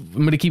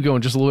going to keep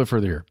going just a little bit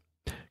further here.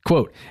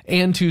 Quote,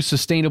 and to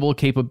sustainable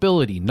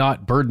capability,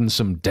 not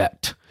burdensome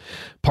debt.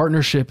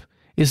 Partnership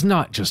is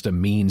not just a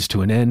means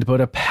to an end,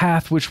 but a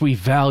path which we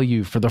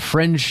value for the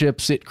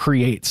friendships it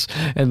creates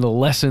and the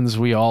lessons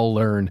we all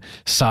learn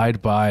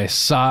side by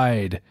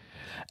side.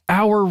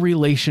 Our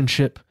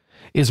relationship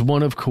is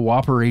one of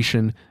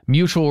cooperation,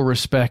 mutual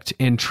respect,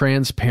 and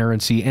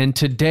transparency, and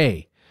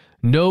today,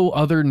 no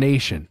other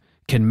nation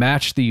can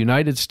match the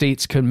United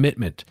States'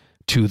 commitment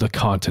to the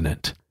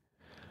continent.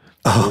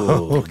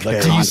 Oh,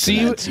 okay. Do you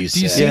see that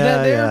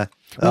there?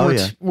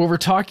 Yeah. Well, we're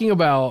talking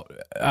about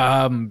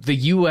the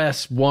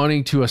U.S.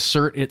 wanting to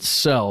assert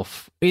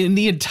itself in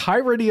the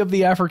entirety of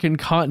the African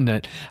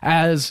continent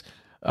as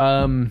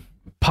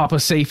Papa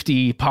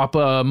Safety,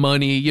 Papa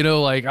Money.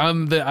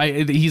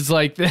 He's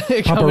like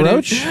Papa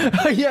Roach.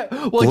 Yeah.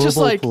 Well, Global just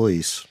like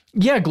police.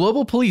 Yeah,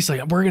 global police,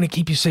 like, we're going to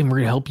keep you safe, we're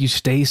going to help you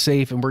stay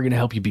safe, and we're going to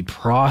help you be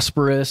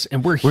prosperous,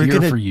 and we're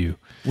here for you.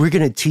 We're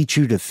going to teach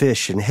you to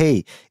fish, and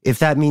hey, if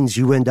that means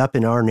you end up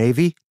in our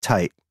Navy,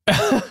 tight.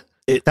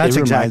 That's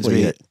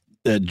exactly it.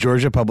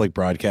 Georgia Public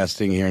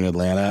Broadcasting here in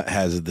Atlanta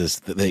has this,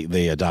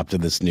 they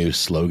adopted this new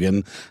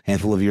slogan a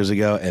handful of years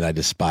ago, and I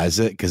despise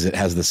it because it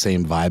has the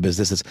same vibe as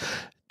this. It's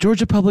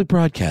Georgia Public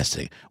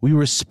Broadcasting. We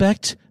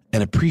respect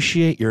and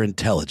appreciate your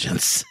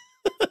intelligence.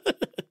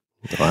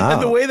 Wow.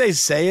 And the way they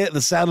say it,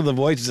 the sound of the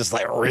voice is just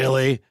like,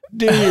 really?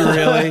 Do you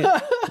really?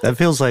 That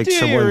feels like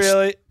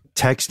someone's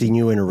texting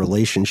you in a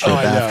relationship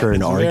after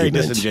an argument.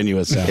 Very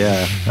disingenuous sound.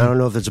 Yeah, I don't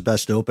know if it's the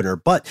best opener,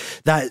 but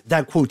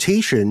that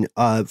quotation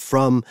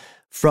from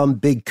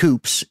Big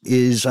Coops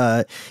is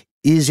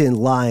in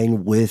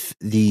line with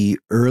the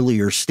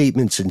earlier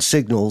statements and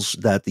signals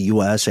that the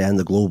U.S. and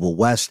the global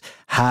West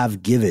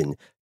have given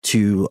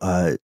to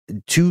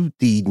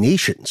the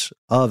nations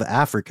of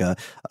Africa,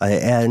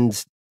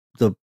 and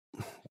the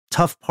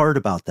tough part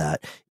about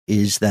that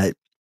is that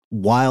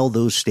while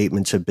those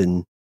statements have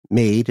been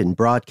made and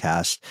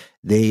broadcast,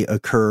 they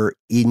occur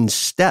in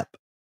step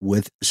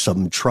with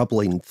some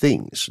troubling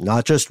things,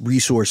 not just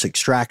resource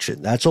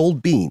extraction. That's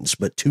old beans,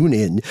 but tune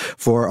in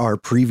for our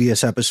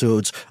previous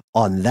episodes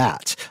on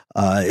that.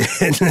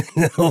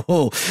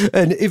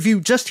 And if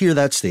you just hear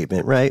that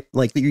statement, right?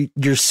 Like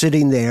you're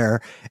sitting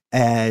there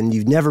and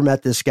you've never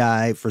met this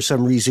guy. For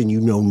some reason,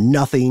 you know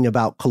nothing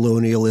about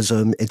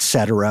colonialism,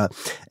 etc.,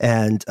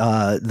 and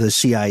the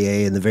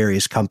CIA and the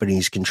various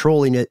companies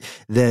controlling it,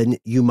 then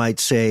you might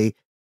say,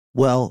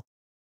 well,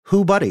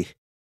 who buddy?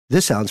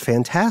 This sounds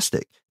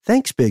fantastic.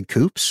 Thanks, Big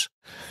Coops.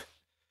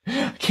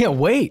 Can't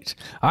wait.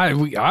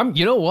 I'm.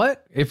 You know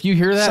what? If you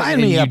hear that, sign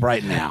me up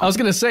right now. I was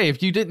going to say,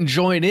 if you didn't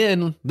join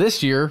in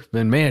this year,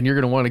 then man, you're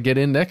going to want to get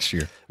in next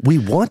year. We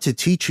want to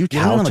teach you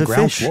how to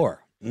ground fish.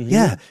 Floor. Mm-hmm.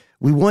 Yeah,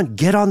 we want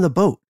get on the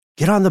boat.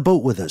 Get on the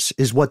boat with us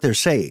is what they're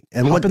saying.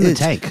 And hop in the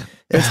tank.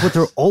 That's what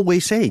they're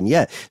always saying.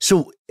 Yeah.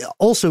 So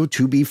also,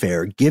 to be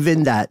fair,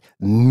 given that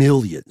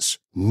millions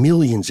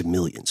and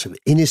millions of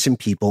innocent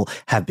people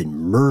have been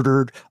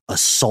murdered,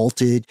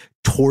 assaulted,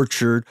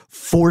 tortured,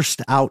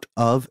 forced out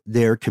of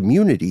their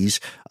communities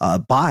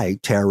by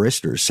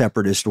terrorist or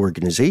separatist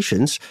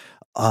organizations,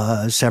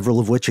 several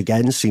of which,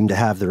 again, seem to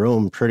have their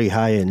own pretty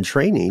high-end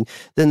training,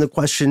 then the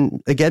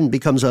question, again,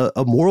 becomes a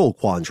moral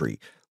quandary.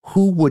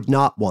 Who would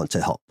not want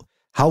to help?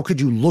 How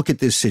could you look at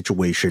this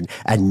situation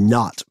and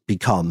not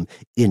become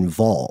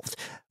involved?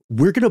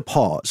 We're going to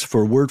pause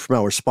for a word from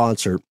our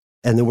sponsor,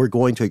 and then we're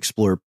going to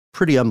explore a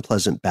pretty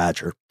unpleasant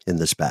badger in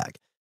this bag.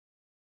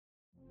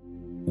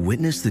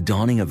 Witness the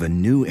dawning of a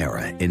new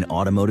era in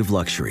automotive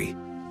luxury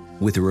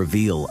with a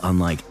reveal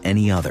unlike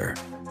any other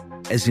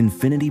as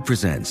Infiniti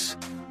presents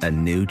a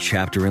new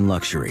chapter in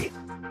luxury,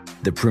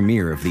 the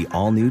premiere of the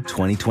all-new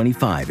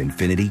 2025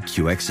 Infiniti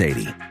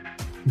QX80.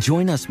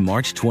 Join us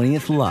March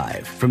 20th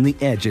live from the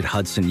Edge at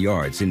Hudson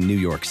Yards in New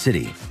York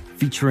City,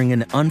 featuring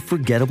an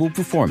unforgettable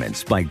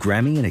performance by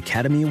Grammy and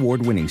Academy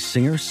Award-winning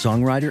singer,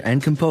 songwriter,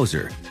 and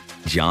composer,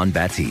 Jon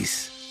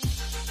Batiste.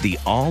 The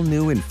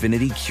all-new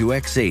Infiniti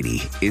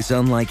QX80 is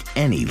unlike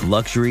any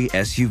luxury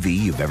SUV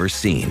you've ever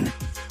seen.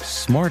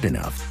 Smart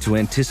enough to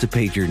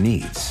anticipate your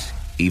needs,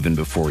 even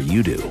before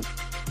you do.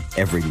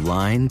 Every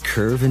line,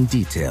 curve, and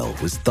detail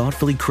was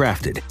thoughtfully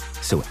crafted,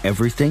 so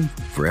everything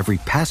for every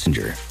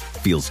passenger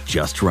feels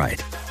just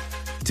right.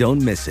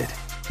 Don't miss it.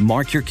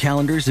 Mark your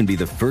calendars and be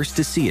the first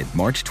to see it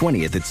March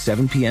 20th at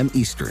 7 p.m.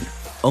 Eastern,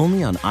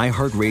 only on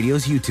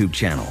iHeartRadio's YouTube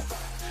channel.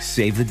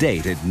 Save the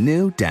date at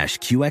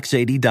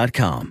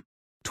new-QX80.com.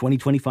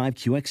 2025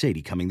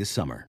 QX80 coming this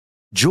summer.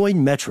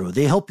 Join Metro.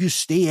 They help you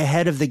stay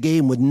ahead of the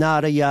game with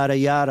nada, yada,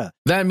 yada.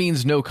 That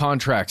means no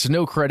contracts,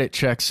 no credit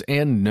checks,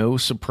 and no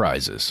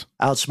surprises.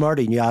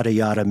 Outsmarting yada,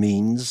 yada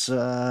means,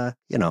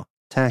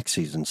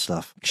 taxis and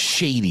stuff.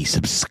 Shady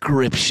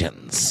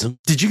subscriptions.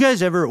 Did you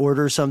guys ever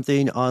order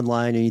something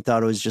online and you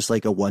thought it was just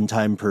like a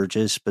one-time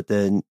purchase, but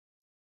then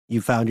you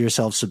found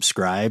yourself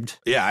subscribed?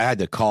 Yeah, I had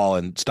to call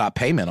and stop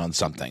payment on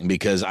something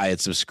because I had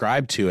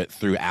subscribed to it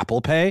through Apple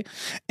Pay.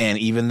 And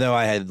even though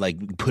I had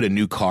put a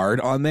new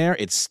card on there,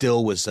 it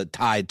still was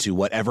tied to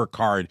whatever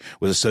card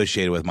was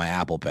associated with my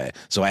Apple Pay.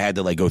 So I had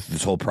to go through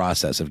this whole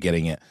process of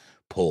getting it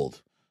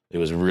pulled. It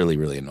was really,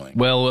 really annoying.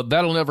 Well,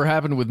 that'll never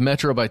happen with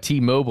Metro by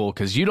T-Mobile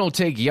because you don't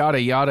take yada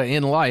yada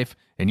in life,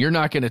 and you're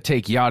not going to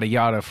take yada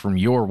yada from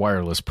your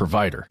wireless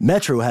provider.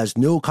 Metro has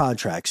no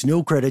contracts,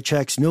 no credit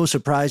checks, no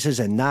surprises,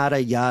 and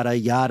nada yada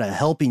yada,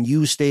 helping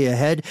you stay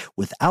ahead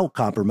without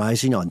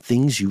compromising on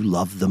things you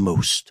love the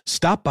most.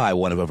 Stop by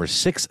one of over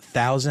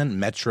 6,000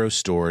 Metro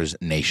stores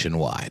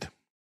nationwide.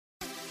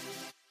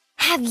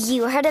 Have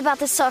you heard about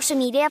the social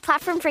media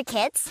platform for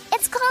kids?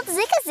 It's called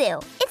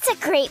Zigazoo. It's a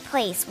great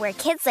place where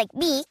kids like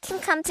me can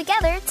come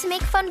together to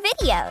make fun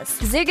videos.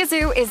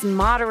 Zigazoo is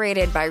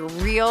moderated by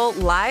real,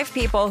 live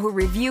people who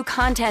review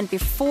content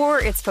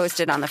before it's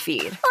posted on the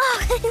feed.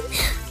 Oh,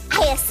 I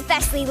I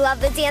especially love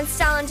the dance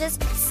challenges.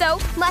 So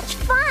much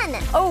fun.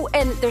 Oh,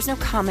 and there's no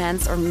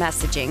comments or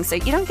messaging, so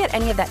you don't get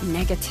any of that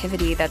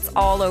negativity that's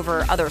all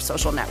over other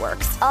social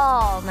networks.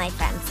 All my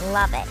friends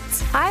love it.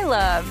 I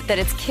love that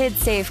it's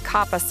kid-safe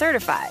COPPA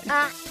certified.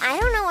 I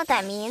don't know what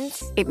that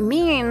means. It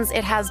means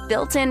it has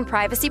built-in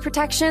privacy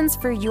protections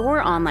for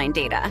your online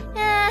data.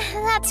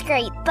 That's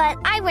great, but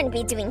I wouldn't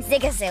be doing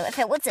Zigazoo if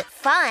it wasn't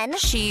fun.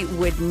 She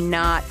would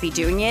not be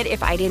doing it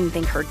if I didn't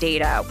think her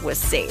data was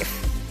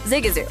safe.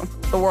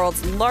 Zigazoo, the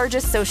world's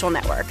largest social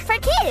network. For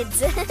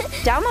kids.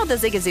 Download the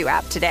Zigazoo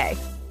app today.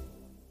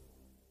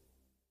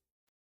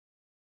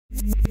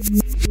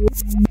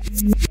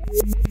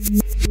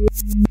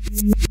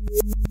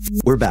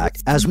 We're back.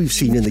 As we've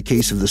seen in the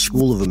case of the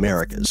School of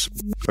Americas,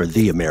 or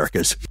the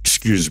Americas,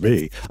 excuse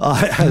me,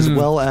 as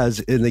well as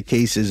in the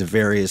cases of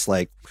various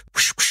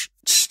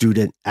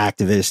student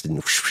activist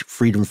and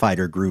freedom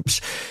fighter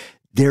groups,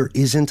 there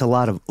isn't a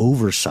lot of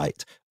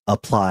oversight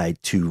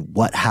applied to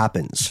what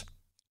happens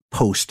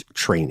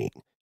post-training.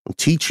 We'll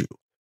teach you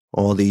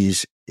all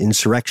these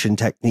insurrection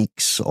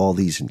techniques, all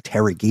these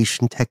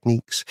interrogation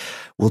techniques.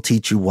 We'll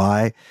teach you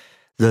why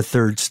the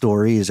third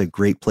story is a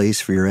great place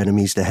for your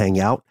enemies to hang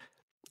out.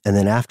 And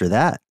then after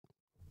that,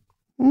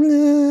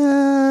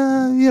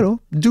 do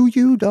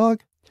you,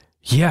 dog?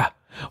 Yeah.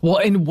 Well,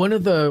 and one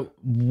of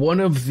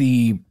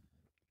the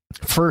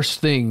first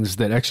things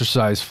that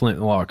Exercise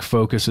Flintlock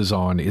focuses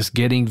on is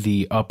getting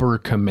the upper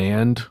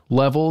command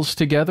levels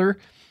together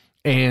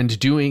and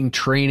doing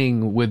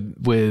training with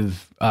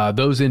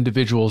those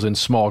individuals in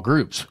small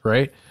groups,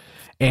 right?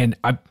 And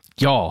I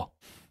don't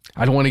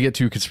want to get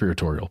too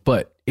conspiratorial,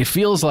 but it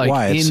feels like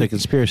why it's a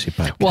conspiracy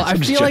podcast. Well, I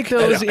feel like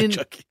those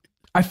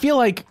I feel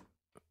like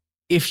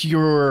if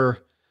you're,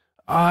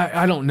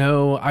 I don't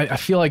know, I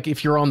feel like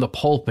if you're on the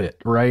pulpit,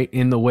 right,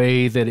 in the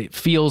way that it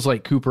feels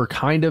like Cooper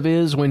kind of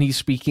is when he's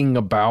speaking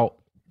about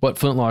what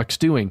Flintlock's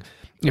doing.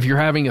 If you're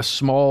having a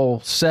small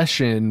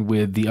session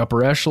with the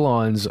upper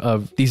echelons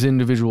of these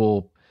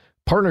individual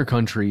partner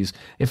countries,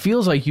 it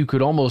feels like you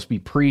could almost be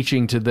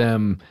preaching to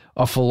them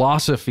a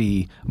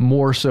philosophy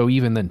more so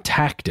even than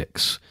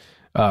tactics,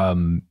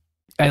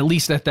 at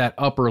least at that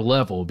upper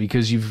level,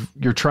 because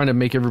you're trying to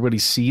make everybody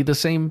see the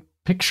same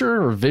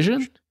picture or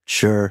vision.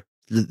 Sure.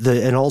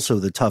 And also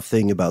the tough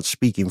thing about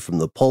speaking from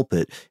the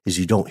pulpit is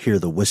you don't hear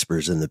the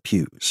whispers in the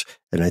pews.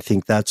 And I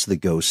think that's the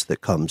ghost that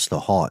comes to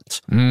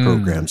haunt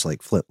programs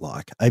like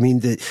Flintlock. I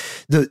mean,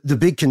 the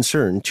big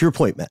concern, to your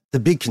point, Matt, the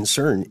big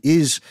concern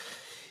is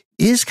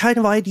kind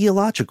of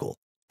ideological.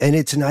 And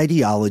it's an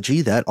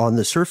ideology that on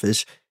the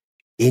surface,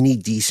 any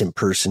decent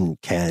person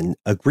can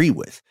agree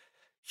with.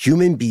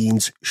 Human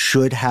beings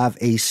should have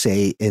a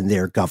say in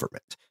their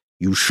government.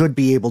 You should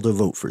be able to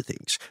vote for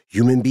things.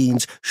 Human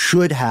beings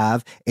should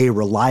have a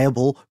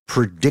reliable,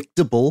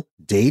 predictable,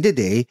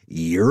 day-to-day,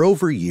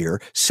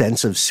 year-over-year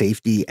sense of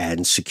safety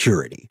and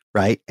security,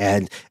 right?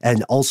 And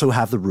also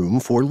have the room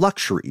for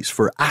luxuries,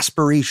 for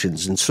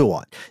aspirations, and so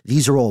on.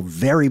 These are all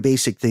very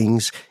basic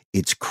things.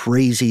 It's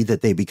crazy that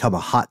they become a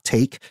hot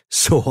take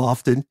so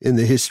often in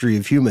the history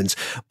of humans.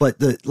 But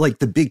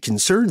the big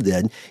concern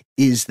then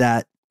is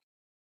that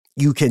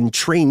you can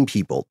train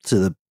people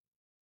to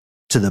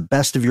the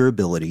best of your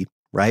ability,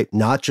 right?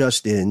 Not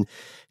just in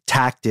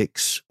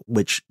tactics,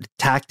 which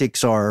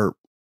tactics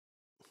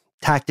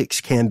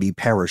can be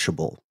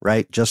perishable,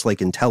 right? Just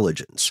like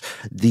intelligence.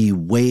 The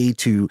way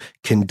to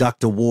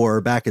conduct a war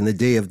back in the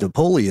day of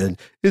Napoleon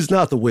is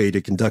not the way to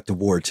conduct a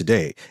war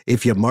today.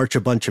 If you march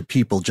a bunch of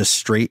people just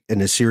straight in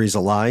a series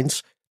of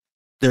lines,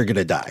 they're going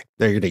to die.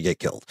 They're going to get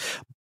killed.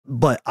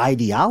 But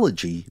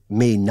ideology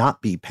may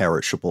not be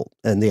perishable.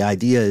 And the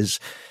idea is,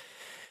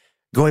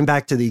 going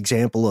back to the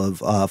example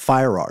of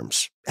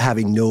firearms,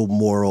 having no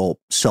moral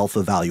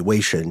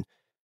self-evaluation,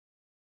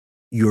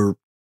 you're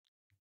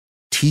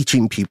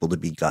teaching people to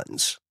be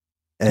guns.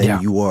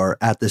 And you are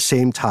at the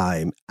same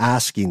time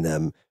asking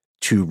them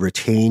to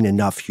retain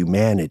enough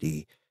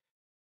humanity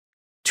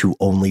to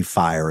only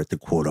fire at the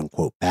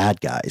quote-unquote bad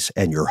guys.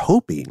 And you're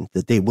hoping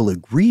that they will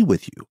agree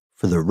with you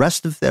for the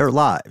rest of their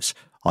lives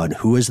on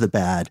who is the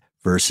bad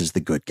versus the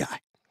good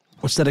guy.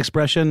 What's that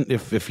expression?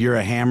 If you're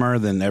a hammer,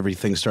 then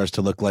everything starts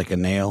to look like a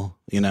nail,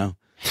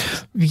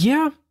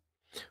 Yeah,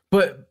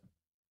 but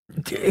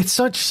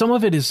some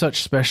of it is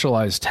such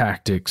specialized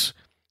tactics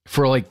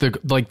for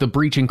the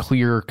breach and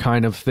clear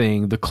kind of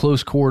thing, the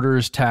close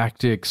quarters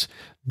tactics,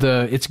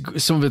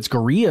 some of it's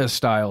guerrilla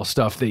style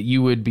stuff that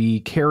you would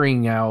be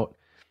carrying out.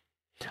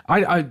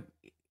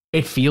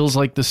 It feels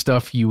like the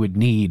stuff you would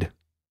need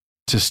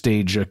to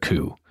stage a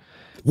coup.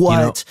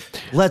 What?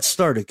 Let's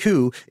start a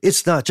coup.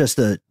 It's not just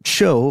a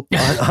show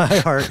on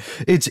iHeart.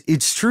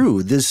 It's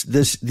true.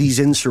 These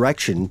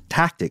insurrection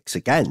tactics,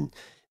 again,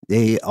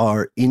 they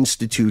are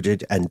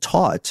instituted and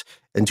taught,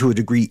 and to a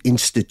degree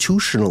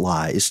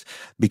institutionalized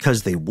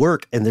because they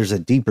work. And there's a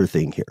deeper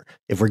thing here.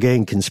 If we're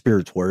getting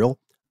conspiratorial,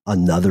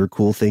 another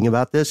cool thing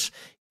about this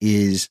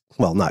is,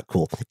 well, not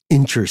cool,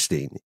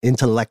 interesting,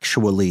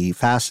 intellectually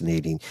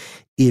fascinating.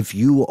 If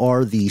you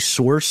are the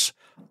source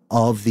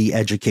of the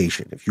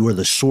education, if you are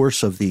the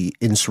source of the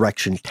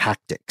insurrection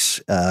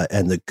tactics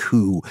and the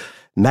coup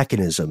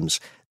mechanisms,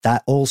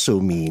 that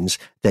also means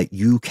that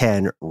you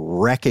can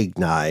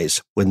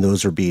recognize when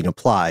those are being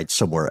applied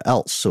somewhere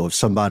else. So if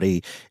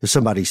somebody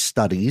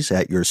studies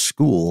at your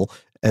school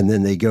and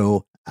then they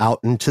go out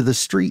into the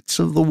streets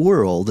of the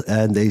world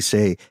and they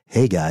say,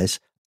 hey guys,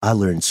 I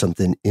learned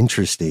something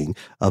interesting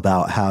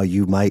about how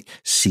you might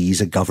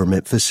seize a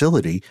government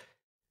facility,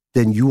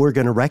 then you are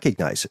going to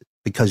recognize it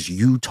because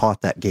you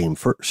taught that game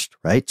first,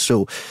 right?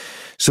 So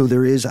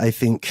there is, I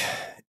think,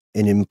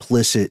 an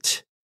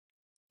implicit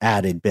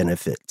added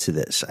benefit to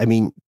this. I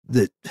mean,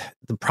 the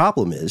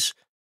problem is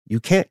you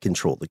can't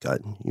control the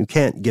gun. You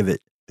can't give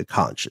it a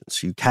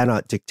conscience. You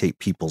cannot dictate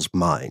people's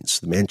minds.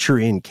 The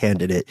Manchurian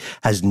Candidate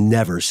has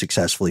never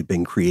successfully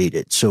been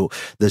created. So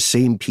the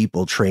same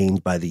people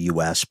trained by the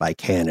US, by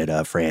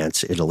Canada,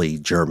 France, Italy,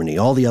 Germany,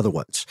 all the other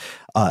ones,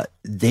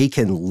 they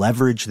can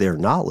leverage their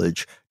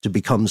knowledge to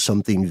become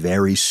something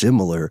very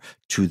similar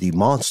to the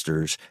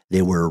monsters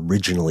they were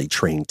originally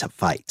trained to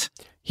fight.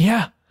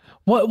 Yeah.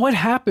 What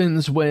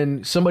happens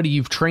when somebody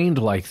you've trained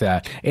like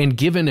that and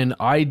given an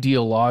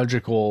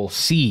ideological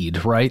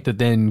seed, right, that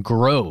then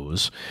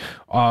grows,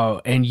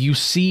 and you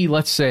see,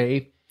 let's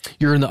say,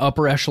 you're in the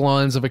upper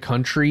echelons of a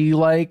country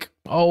like,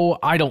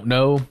 I don't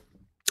know.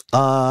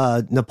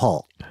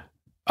 Nepal.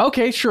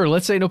 Okay, sure.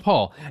 Let's say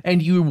Nepal.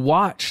 And you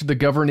watch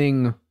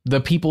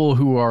the people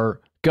who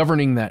are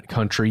governing that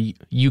country.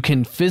 You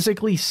can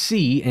physically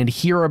see and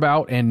hear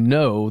about and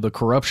know the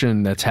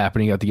corruption that's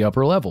happening at the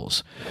upper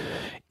levels.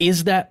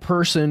 Is that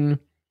person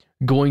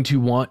going to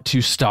want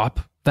to stop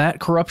that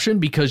corruption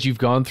because you've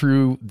gone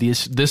through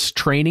this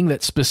training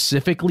that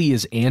specifically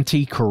is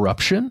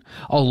anti-corruption,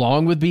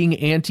 along with being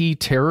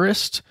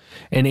anti-terrorist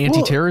and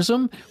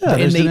anti-terrorism? Yeah,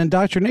 there's an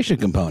indoctrination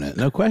component,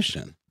 no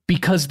question.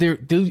 Because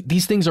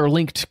these things are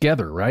linked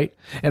together, right?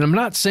 And I'm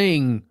not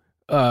saying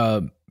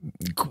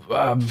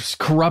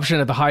corruption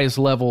at the highest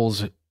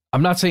levels.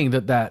 I'm not saying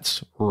that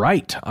that's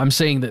right. I'm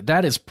saying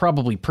that is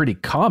probably pretty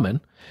common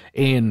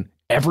in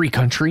every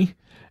country,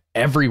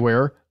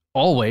 everywhere,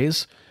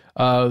 always,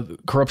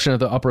 corruption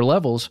at the upper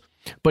levels.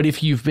 But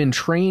if you've been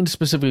trained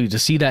specifically to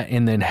see that,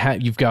 and then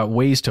you've got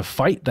ways to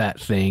fight that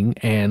thing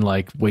and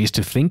like ways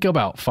to think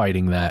about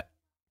fighting that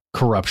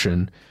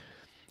corruption,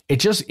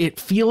 it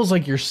feels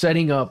like you're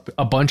setting up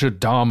a bunch of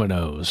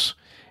dominoes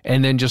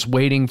and then just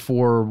waiting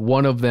for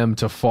one of them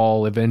to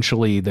fall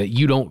eventually that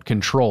you don't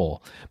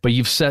control. But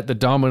you've set the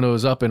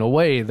dominoes up in a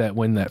way that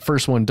when that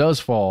first one does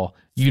fall,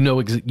 you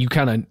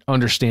kind of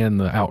understand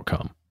the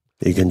outcome.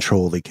 You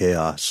control the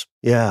chaos.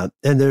 Yeah.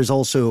 And there's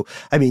also,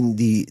 I mean,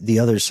 the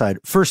other side.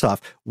 First off,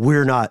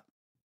 we're not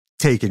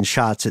taking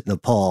shots at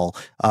Nepal.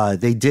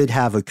 They did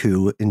have a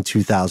coup in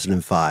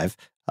 2005.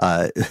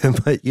 But,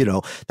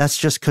 that's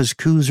just because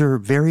coups are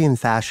very in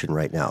fashion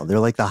right now. They're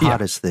like the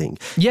hottest thing.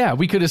 Yeah,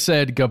 we could have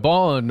said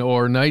Gabon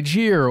or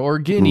Niger or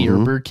Guinea or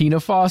Burkina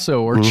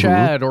Faso or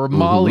Chad or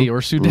Mali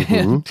or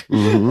Sudan.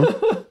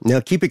 Now,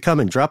 keep it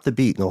coming. Drop the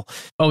beat, Noel.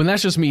 Oh, and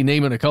that's just me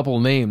naming a couple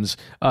of names.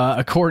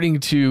 According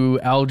to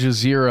Al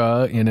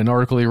Jazeera, in an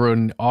article he wrote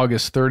on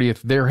August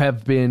 30th, there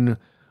have been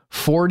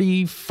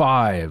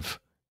 45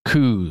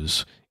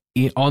 coups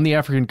on the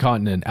African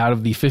continent out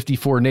of the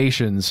 54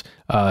 nations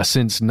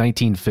since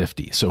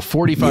 1950. So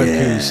 45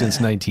 coups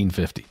since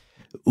 1950.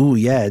 Ooh,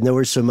 yeah. And there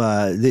were some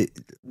of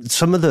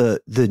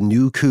the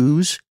new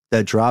coups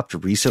that dropped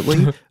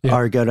recently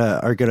are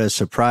gonna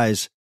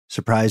surprise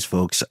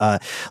folks.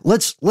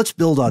 Let's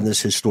build on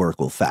this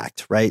historical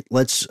fact, right?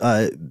 Let's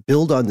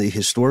build on the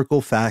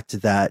historical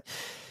fact that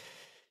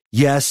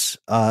yes,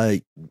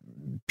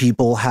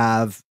 people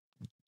have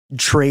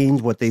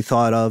trained what they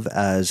thought of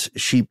as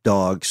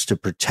sheepdogs to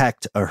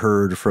protect a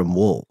herd from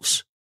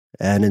wolves.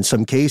 And in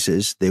some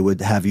cases, they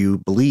would have you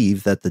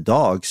believe that the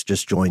dogs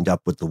just joined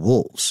up with the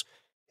wolves.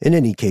 In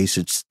any case,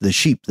 it's the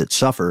sheep that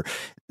suffer.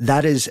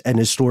 That is an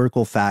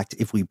historical fact.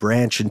 If we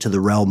branch into the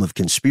realm of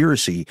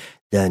conspiracy,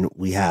 then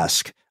we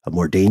ask a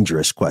more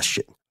dangerous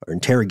question. Our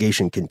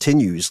interrogation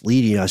continues,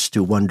 leading us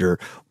to wonder,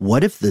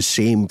 what if the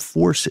same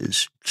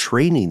forces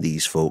training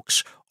these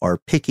folks are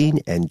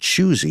picking and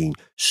choosing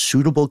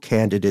suitable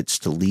candidates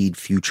to lead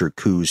future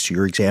coups? To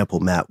your example,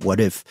 Matt, what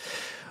if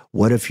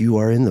you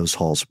are in those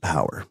halls of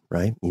power,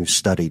 right? You've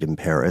studied in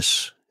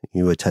Paris,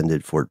 you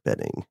attended Fort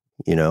Benning,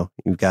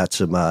 you've got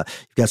some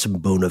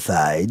bona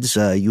fides.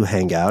 You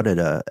hang out at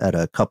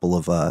a couple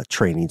of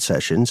training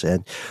sessions,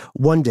 and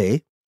one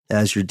day,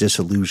 as you're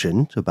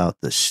disillusioned about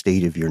the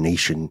state of your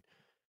nation,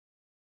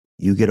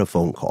 you get a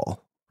phone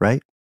call,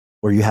 right?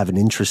 Or you have an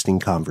interesting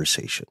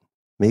conversation.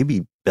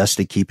 Maybe best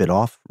to keep it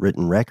off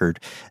written record.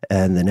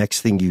 And the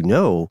next thing you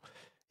know,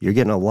 you're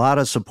getting a lot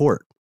of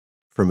support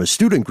from a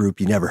student group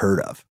you never heard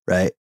of,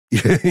 right?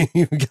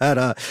 You've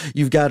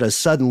got a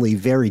suddenly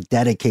very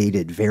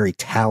dedicated, very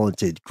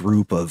talented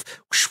group of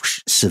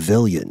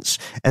civilians,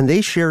 and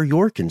they share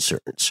your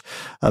concerns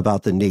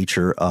about the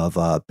nature of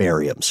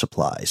barium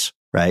supplies,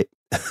 right?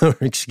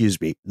 Excuse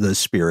me, the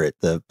spirit,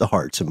 the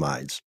hearts and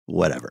minds,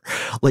 whatever.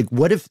 Like,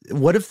 what if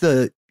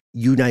the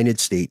United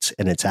States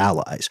and its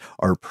allies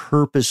are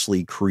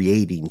purposely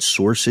creating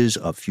sources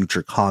of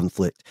future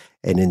conflict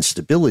and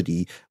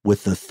instability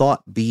with the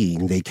thought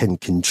being they can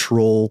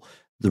control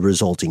the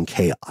resulting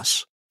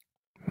chaos.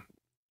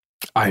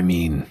 I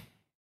mean,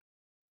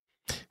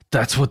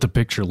 that's what the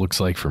picture looks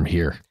like from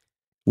here.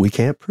 We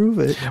can't prove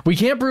it. We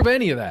can't prove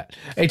any of that.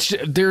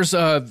 There's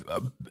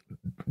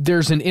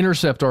an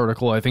Intercept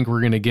article I think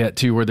we're going to get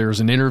to where there's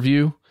an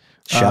interview.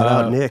 Shout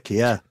out Nick,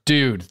 yeah.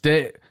 Dude,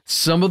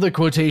 some of the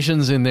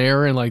quotations in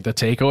there and like the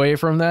takeaway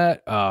from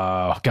that,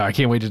 God, I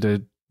can't wait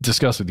to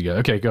discuss with you guys.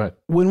 Okay, go ahead.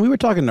 When we were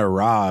talking to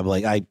Rob,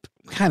 like I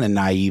kind of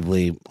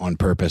naively on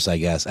purpose, I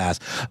guess,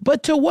 asked,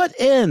 but to what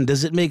end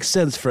does it make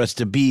sense for us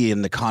to be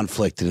in the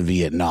conflict in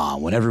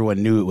Vietnam when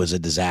everyone knew it was a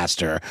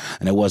disaster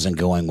and it wasn't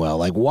going well?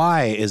 Like,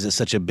 why is it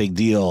such a big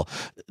deal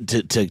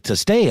to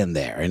stay in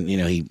there? And, you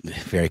know, he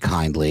very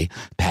kindly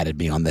patted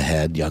me on the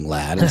head, young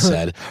lad, and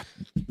said,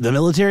 the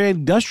military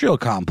industrial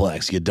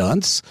complex, you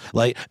dunce.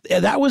 Like,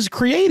 that was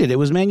created. It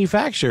was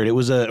manufactured. It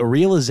was a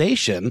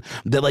realization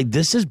that, like,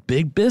 this is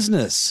big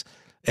business.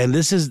 And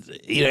this is,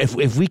 you know,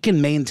 if we can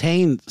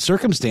maintain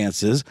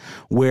circumstances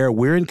where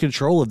we're in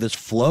control of this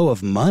flow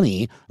of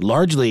money,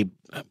 largely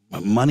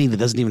money that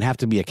doesn't even have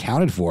to be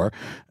accounted for,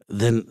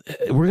 then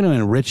we're going to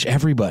enrich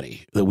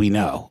everybody that we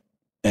know.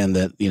 And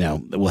that, you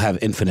know, we'll have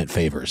infinite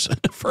favors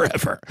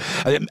forever.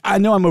 I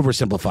know I'm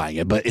oversimplifying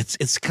it, but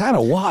it's kind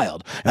of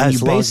wild. And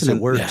as long as it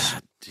works.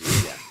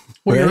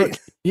 Well,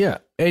 yeah.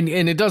 And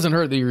it doesn't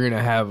hurt that you're going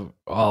to have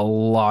a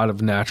lot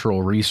of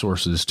natural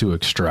resources to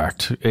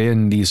extract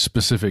in these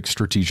specific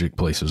strategic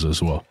places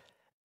as well.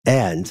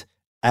 And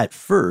at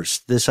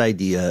first, this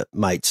idea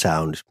might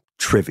sound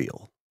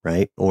trivial,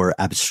 right? Or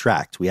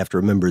abstract. We have to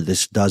remember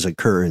this does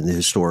occur in the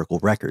historical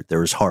record.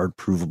 There is hard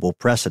provable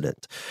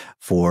precedent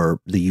for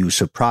the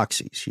use of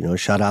proxies. You know,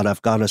 shout out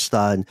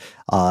Afghanistan.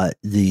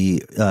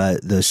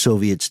 The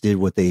Soviets did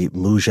what the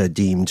Mujah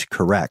deemed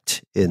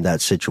correct in that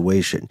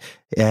situation.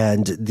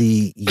 And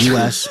the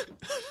U.S.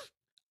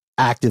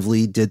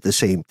 actively did the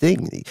same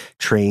thing. They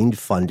trained,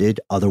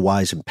 funded,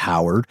 otherwise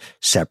empowered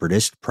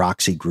separatist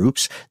proxy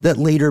groups that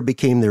later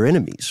became their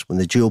enemies when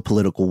the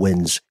geopolitical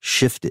winds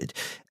shifted.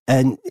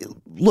 And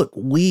look,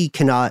 we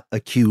cannot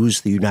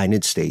accuse the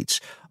United States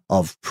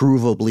of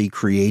provably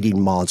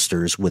creating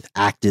monsters with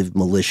active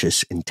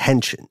malicious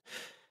intention,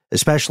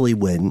 especially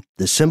when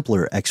the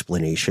simpler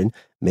explanation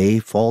may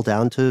fall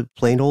down to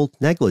plain old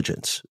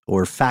negligence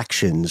or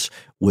factions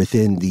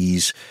within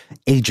these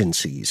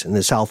agencies and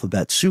this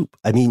alphabet soup.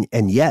 I mean,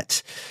 and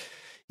yet,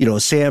 you know,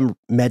 Sam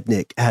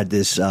Mednick had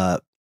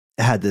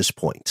this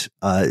point.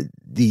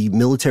 The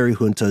military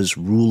juntas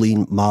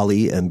ruling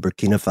Mali and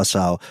Burkina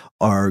Faso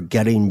are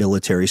getting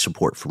military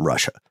support from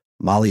Russia.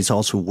 Mali is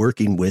also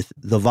working with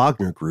the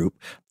Wagner Group.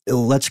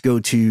 Let's go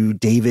to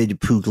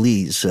David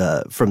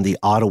Pugliese from the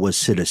Ottawa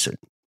Citizen.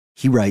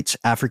 He writes,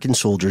 African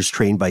soldiers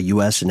trained by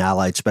U.S. and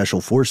allied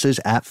special forces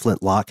at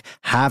Flintlock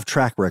have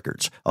track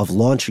records of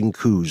launching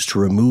coups to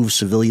remove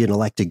civilian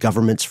elected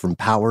governments from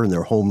power in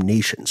their home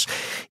nations.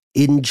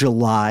 In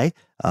July,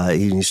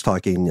 he's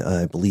talking,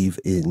 I believe,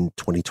 in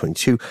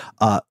 2022.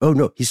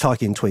 He's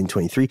talking in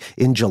 2023.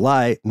 In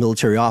July,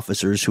 military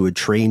officers who had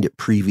trained at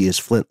previous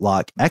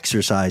Flintlock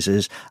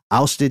exercises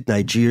ousted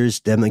Nigeria's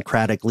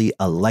democratically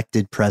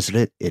elected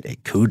president in a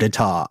coup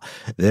d'etat.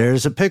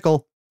 There's a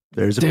pickle.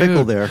 There's a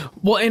pickle there.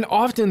 Well, and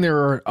often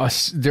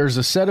there's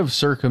a set of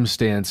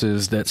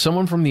circumstances that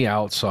someone from the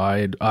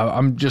outside,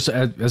 I'm just,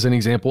 as an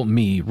example,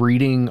 me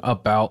reading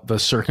about the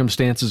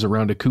circumstances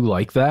around a coup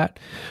like that,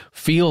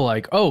 feel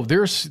like, oh,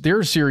 there's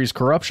serious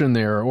corruption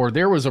there, or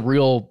there was a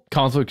real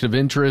conflict of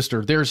interest,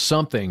 or there's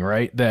something,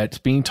 right, that's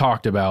being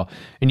talked about.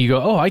 And you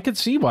go, oh, I could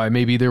see why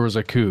maybe there was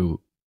a coup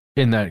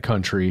in that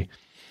country.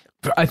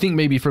 I think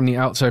maybe from the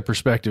outside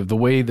perspective, the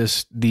way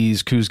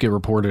these coups get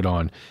reported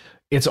on,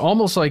 it's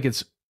almost like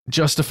it's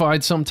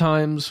justified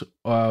sometimes,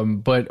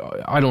 but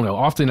I don't know.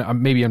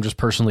 Often, maybe I'm just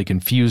personally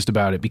confused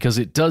about it because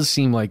it does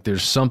seem like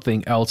there's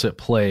something else at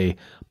play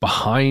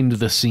behind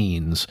the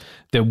scenes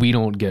that we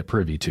don't get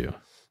privy to.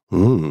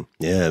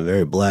 Yeah,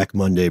 very Black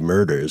Monday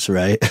murders,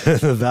 right?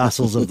 The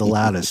vassals of the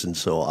lattice and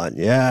so on.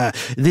 Yeah.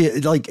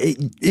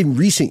 In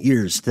recent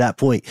years, to that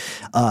point,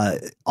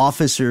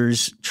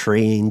 officers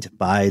trained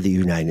by the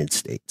United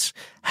States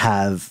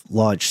have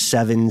launched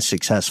 7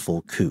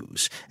 successful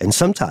coups. And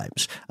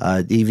sometimes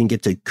they even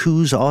get to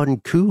coups on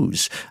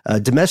coups.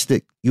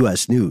 Domestic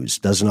U.S. news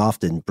doesn't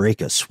often break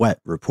a sweat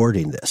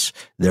reporting this.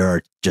 There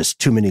are just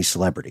too many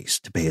celebrities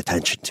to pay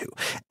attention to.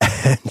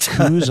 And,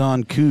 coups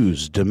on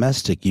coups,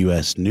 domestic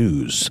U.S.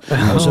 news.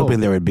 I was hoping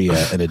there would be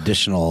an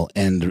additional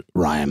end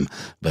rhyme,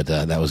 but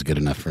that was good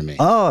enough for me.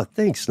 Oh,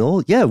 thanks,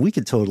 Noel. Yeah, we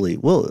could totally.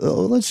 Well,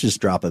 let's just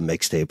drop a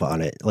mixtape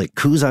on it. Like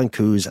coups on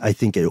coups, I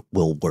think it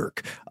will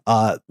work.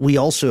 We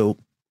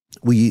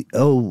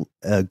owe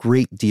a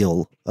great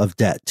deal of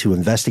debt to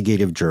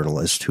investigative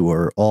journalists who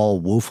are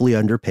all woefully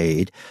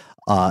underpaid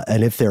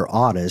And if they're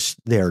honest,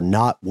 they're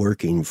not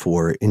working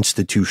for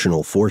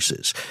institutional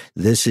forces.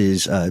 This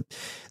is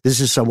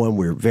someone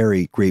we're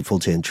very grateful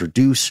to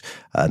introduce.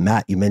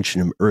 Matt, you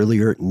mentioned him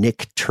earlier,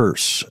 Nick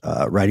Terse,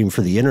 writing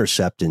for The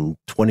Intercept in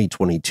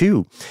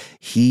 2022.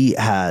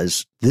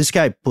 This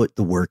guy put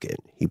the work in.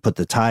 He put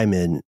the time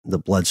in, the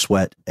blood,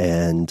 sweat,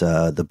 and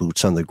the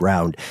boots on the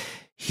ground.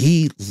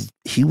 He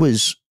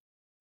was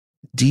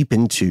deep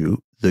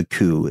into the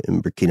coup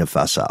in Burkina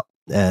Faso.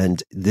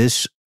 And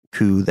this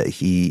coup that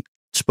he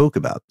spoke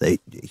about, that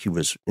he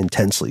was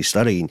intensely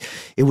studying,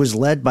 it was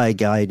led by a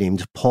guy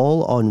named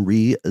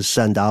Paul-Henri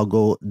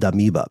Sandaogo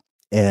Damiba.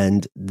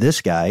 And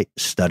this guy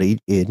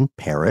studied in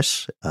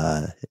Paris,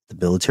 the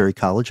military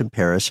college in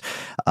Paris.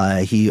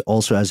 He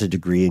also has a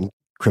degree in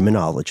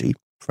criminology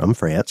from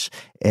France,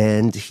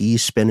 and he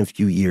spent a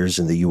few years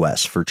in the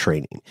U.S. for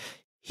training.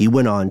 He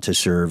went on to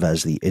serve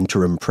as the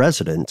interim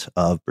president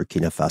of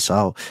Burkina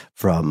Faso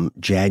from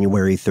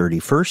January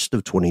 31st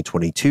of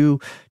 2022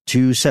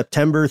 to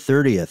September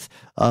 30th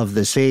of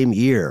the same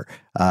year.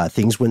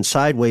 Things went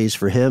sideways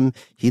for him.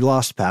 He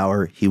lost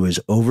power. He was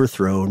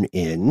overthrown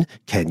in,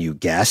 can you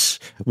guess?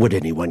 Would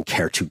anyone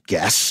care to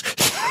guess?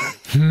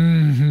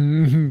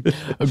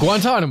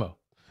 Guantanamo.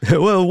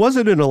 Well, it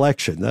wasn't an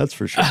election, that's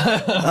for sure.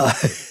 A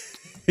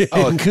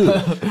coup.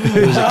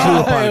 It was a coup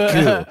upon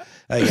coup.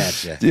 I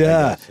gotcha.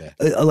 Yeah.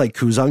 Like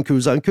coups on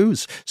coups on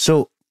coups.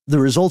 So the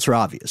results are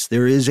obvious.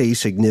 There is a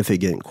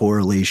significant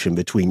correlation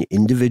between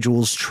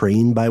individuals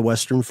trained by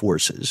Western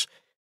forces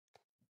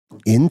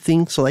in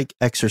things like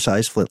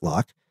exercise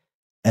Flintlock,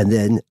 and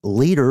then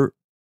later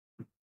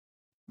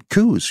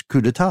coup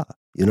d'etat,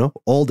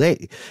 all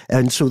day.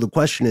 And so the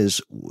question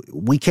is,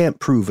 we can't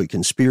prove a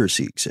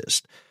conspiracy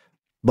exists,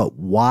 but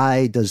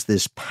why does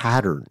this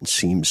pattern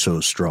seem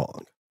so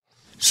strong?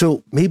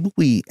 So maybe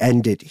we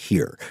end it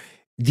here.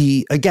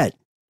 Again,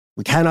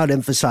 we cannot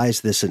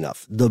emphasize this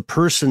enough. The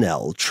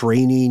personnel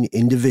training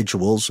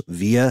individuals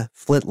via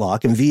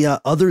Flintlock and via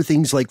other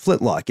things like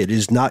Flintlock, it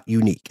is not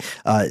unique.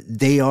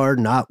 They are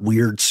not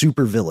weird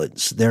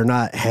supervillains. They're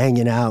not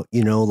hanging out,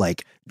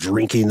 like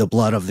drinking the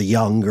blood of the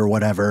young or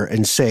whatever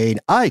and saying,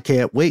 I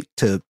can't wait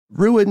to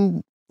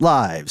ruin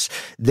lives.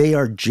 They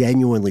are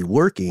genuinely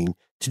working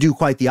to do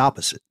quite the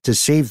opposite, to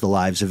save the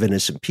lives of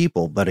innocent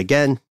people. But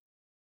again,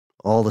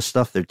 all the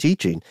stuff they're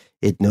teaching,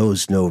 it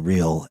knows no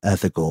real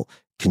ethical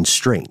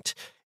constraint.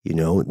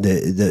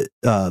 The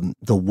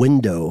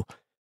window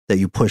that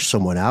you push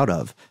someone out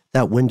of,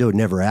 that window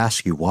never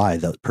asks you why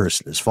the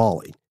person is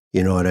falling.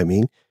 You know what I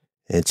mean?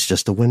 It's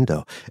just a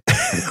window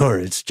or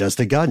it's just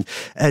a gun.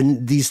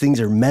 And these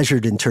things are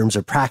measured in terms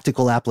of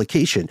practical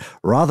application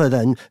rather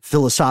than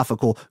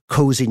philosophical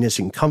coziness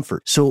and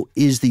comfort. So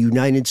is the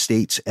United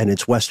States and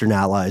its Western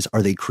allies,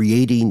 are they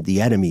creating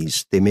the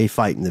enemies they may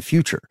fight in the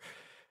future?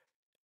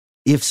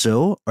 If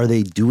so, are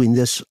they doing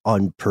this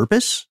on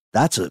purpose?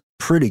 That's a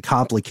pretty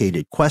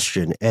complicated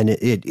question. And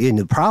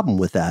the problem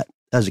with that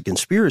as a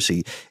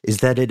conspiracy is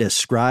that it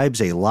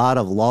ascribes a lot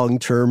of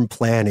long-term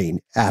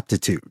planning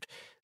aptitude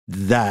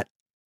that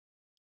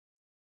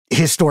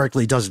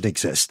historically doesn't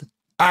exist.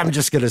 I'm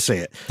just going to say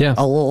it. Yeah.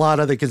 A lot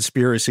of the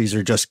conspiracies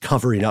are just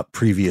covering up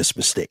previous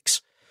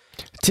mistakes.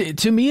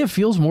 To me, it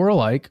feels more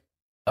like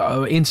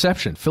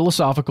Inception,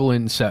 philosophical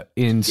Inception.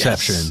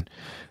 Yes.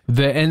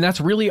 And that's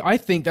really, I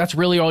think that's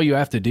really all you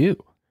have to do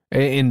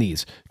in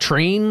these.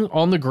 Train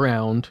on the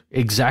ground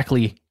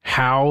exactly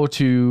how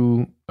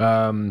to,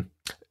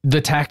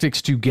 the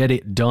tactics to get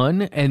it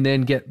done, and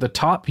then get the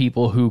top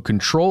people who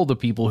control the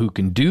people who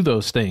can do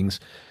those things,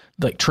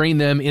 like train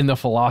them in the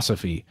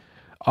philosophy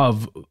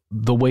of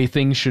the way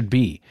things should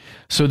be,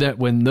 so that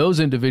when those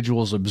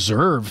individuals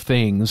observe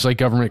things like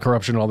government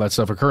corruption and all that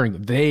stuff occurring,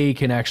 they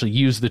can actually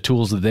use the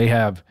tools that they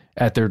have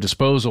at their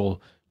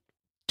disposal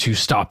to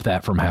stop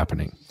that from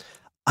happening.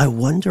 I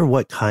wonder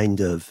what kind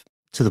of,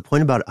 to the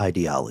point about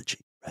ideology,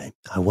 right?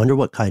 I wonder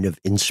what kind of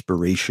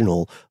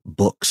inspirational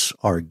books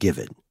are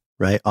given,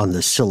 right? On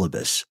the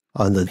syllabus,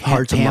 on the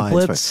hearts and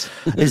minds.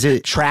 Is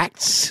it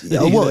tracts?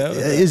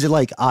 Is it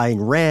like Ayn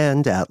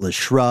Rand, Atlas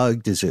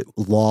Shrugged? Is it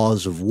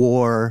Laws of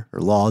War or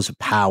Laws of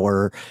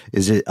Power?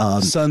 Is it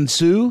Sun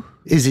Tzu?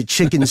 Is it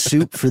Chicken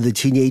Soup for the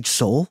Teenage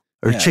Soul?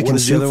 Or Chicken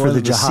Soup for the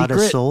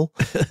jihadist soul?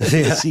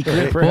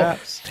 Secret,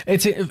 perhaps.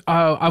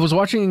 I was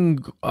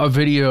watching a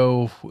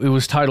video. It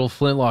was titled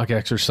Flintlock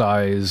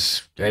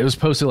Exercise. It was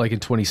posted like in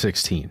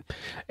 2016.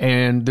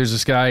 And there's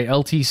this guy,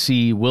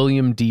 LTC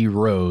William D.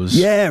 Rose.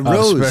 Yeah,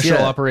 Rose. Special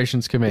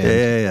Operations Command,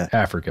 Yeah.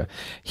 Africa.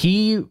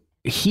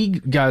 He,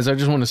 guys, I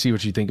just want to see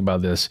what you think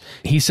about this.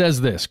 He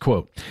says this,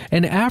 quote,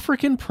 "An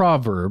African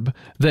proverb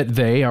that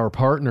they, our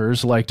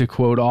partners, like to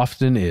quote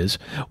often is,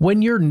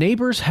 when your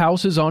neighbor's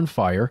house is on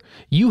fire,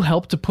 you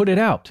help to put it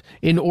out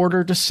in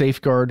order to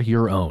safeguard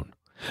your own."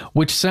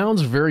 Which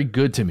sounds very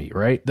good to me,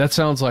 right? That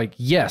sounds like,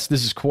 yes,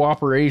 this is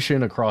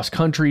cooperation across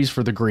countries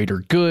for the greater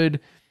good.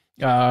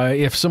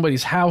 If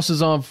somebody's house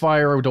is on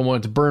fire, I don't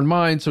want it to burn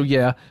mine. So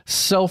yeah,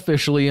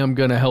 selfishly, I'm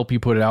going to help you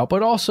put it out.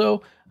 But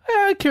also,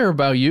 I care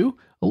about you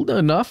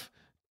enough,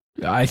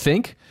 I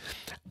think.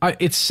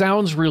 It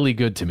sounds really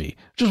good to me.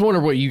 Just wonder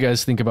what you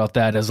guys think about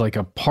that as like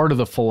a part of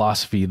the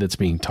philosophy that's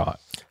being taught.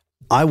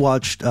 I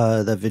watched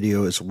that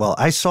video as well.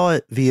 I saw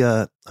it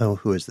via,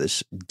 who is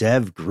this?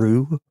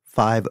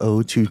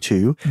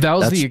 DevGrew5022.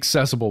 That's the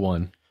accessible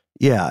one.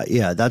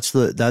 Yeah. That's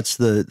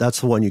the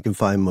one you can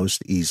find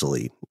most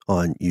easily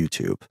on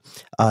YouTube.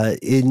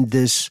 In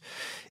this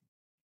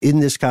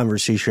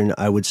conversation,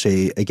 I would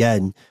say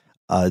again,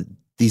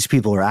 these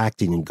people are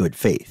acting in good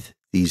faith.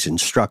 These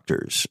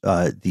instructors,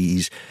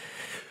 these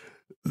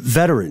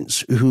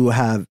veterans who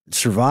have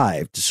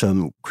survived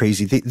some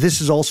crazy things.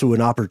 This is also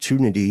an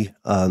opportunity,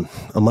 a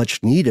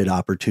much needed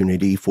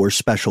opportunity for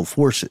special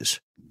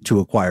forces to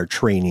acquire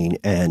training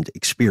and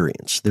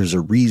experience. There's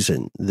a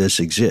reason this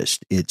exists.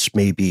 It's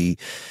maybe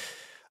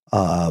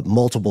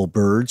multiple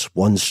birds,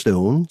 one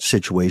stone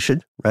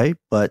situation, right?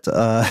 But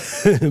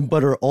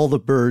are all the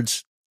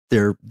birds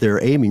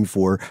they're aiming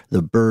for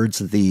the birds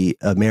the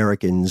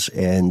Americans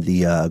and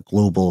the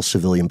global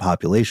civilian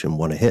population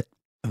want to hit?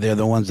 They're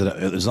the ones that,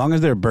 as long as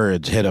they're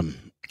birds, hit them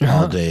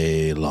all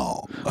day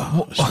long.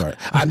 Oh, sorry.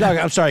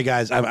 I'm sorry,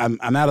 guys. I'm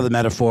out of the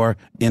metaphor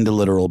into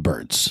literal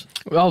birds.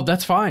 Well,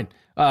 that's fine.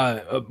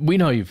 We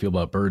know how you feel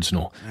about birds,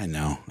 Noel. I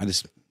know.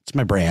 It's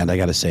my brand. I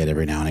got to say it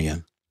every now and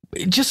again.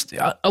 Just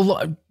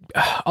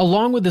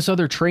along with this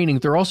other training,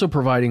 they're also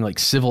providing like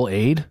civil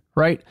aid,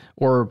 right?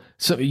 Or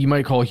so you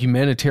might call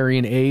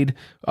humanitarian aid,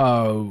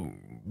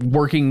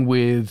 working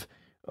with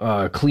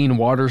clean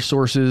water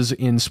sources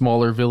in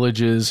smaller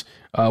villages,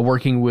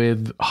 working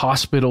with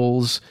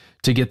hospitals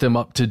to get them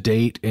up to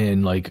date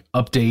and like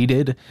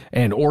updated,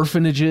 and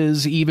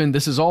orphanages even.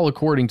 This is all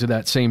according to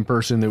that same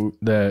person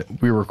that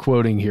we were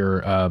quoting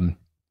here,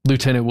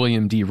 Lieutenant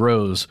William D.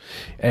 Rose.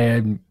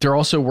 And they're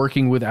also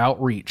working with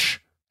outreach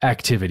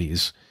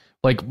activities,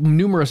 like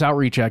numerous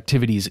outreach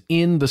activities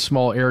in the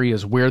small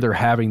areas where they're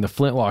having the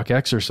Flintlock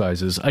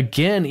exercises.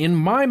 Again, in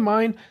my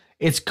mind,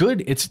 it's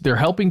good. They're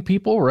helping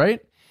people,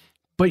 right?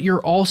 But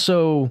you're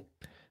also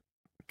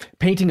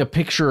painting a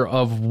picture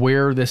of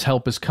where this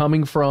help is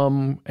coming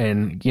from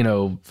and,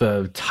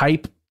 the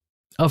type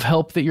of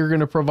help that you're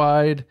going to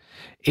provide.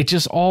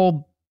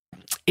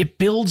 It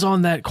builds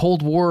on that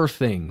Cold War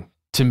thing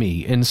to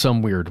me in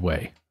some weird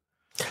way.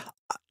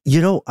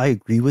 I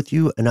agree with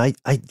you. And I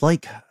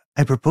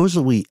propose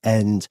that we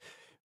end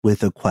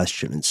with a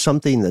question. It's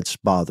something that's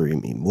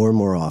bothering me more and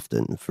more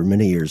often for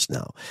many years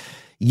now.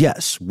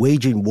 Yes,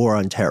 waging war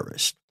on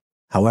terrorists,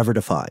 however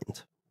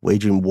defined,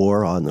 waging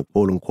war on the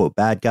quote unquote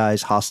bad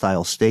guys,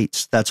 hostile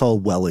states, that's all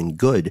well and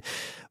good.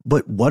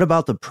 But what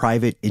about the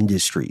private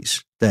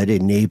industries that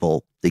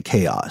enable the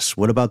chaos?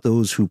 What about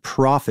those who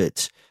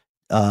profit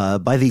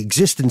by the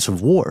existence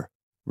of war,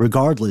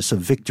 regardless of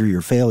victory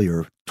or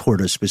failure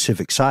toward a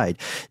specific side?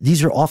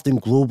 These are often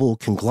global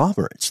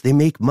conglomerates. They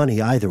make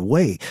money either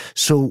way.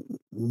 So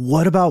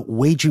what about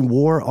waging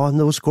war on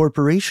those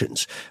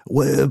corporations?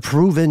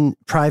 Proven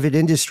private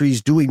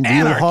industries doing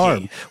real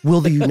harm.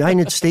 Will the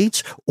United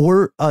States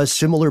or a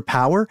similar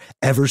power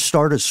ever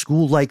start a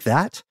school like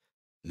that?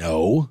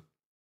 No.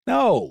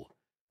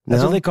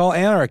 That's what they call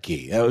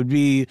anarchy. That would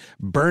be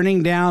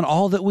burning down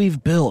all that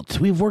we've built.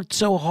 We've worked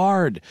so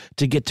hard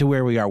to get to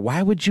where we are.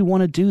 Why would you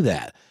want to do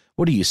that?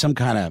 What are you, some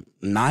kind of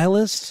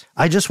nihilist?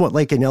 I just want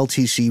like an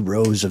LTC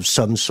Rose of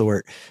some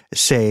sort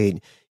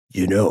saying,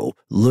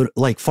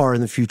 like far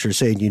in the future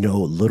saying,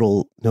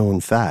 little known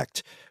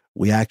fact,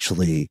 we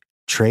actually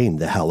trained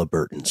the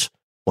Halliburtons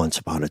once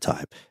upon a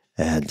time.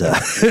 And the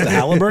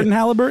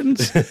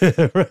Halliburtons?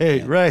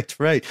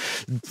 Right.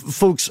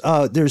 Folks,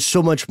 there's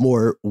so much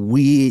more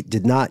we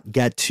did not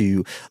get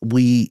to.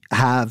 We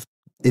have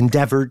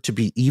endeavored to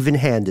be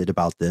even-handed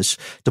about this,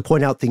 to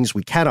point out things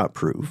we cannot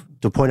prove,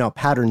 to point out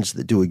patterns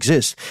that do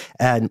exist.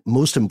 And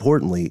most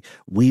importantly,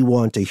 we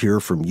want to hear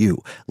from you.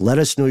 Let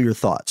us know your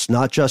thoughts,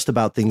 not just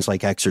about things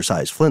like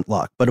exercise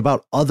Flintlock, but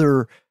about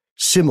other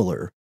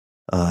similar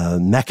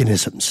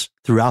mechanisms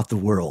throughout the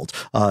world.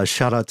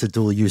 Shout out to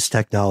dual use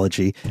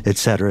technology, et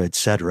cetera, et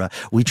cetera.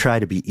 We try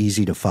to be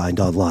easy to find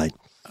online.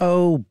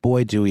 Oh,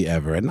 boy, do we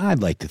ever. And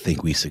I'd like to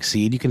think we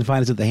succeed. You can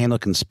find us at the handle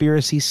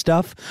Conspiracy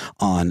Stuff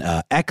on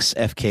X,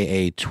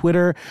 FKA,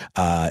 Twitter,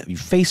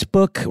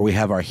 Facebook. We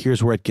have our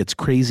Here's Where It Gets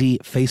Crazy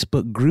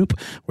Facebook group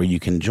where you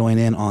can join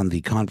in on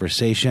the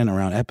conversation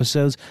around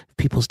episodes.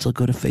 People still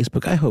go to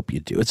Facebook. I hope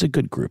you do. It's a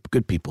good group,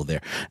 good people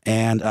there.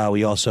 And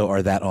we also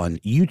are that on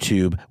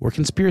YouTube. We're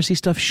Conspiracy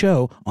Stuff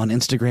Show on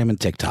Instagram and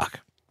TikTok.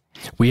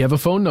 We have a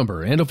phone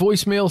number and a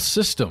voicemail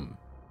system.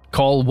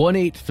 Call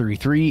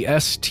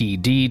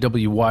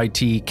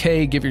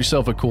 1-833-STDWYTK, give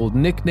yourself a cool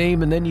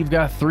nickname, and then you've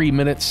got 3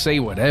 minutes. Say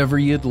whatever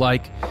you'd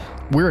like.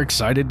 We're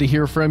excited to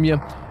hear from you.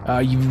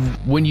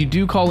 When you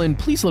do call in,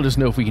 please let us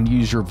know if we can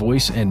use your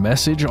voice and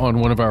message on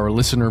one of our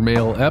listener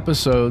mail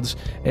episodes.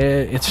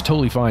 It's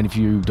totally fine if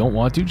you don't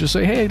want to. Just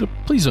say, hey,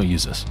 please don't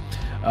use this.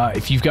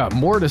 If you've got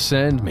more to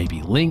send,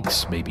 maybe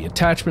links, maybe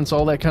attachments,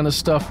 all that kind of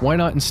stuff, why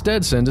not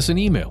instead send us an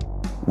email?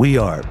 We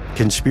are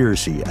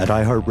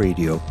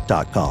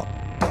conspiracy@iheartradio.com.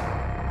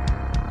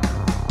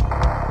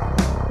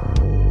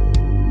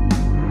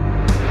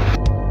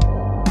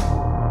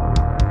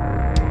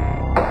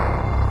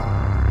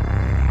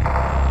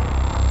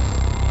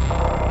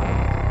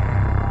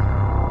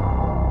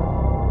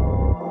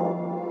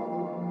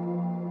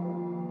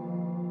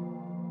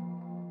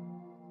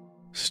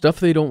 Stuff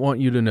They Don't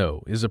Want You to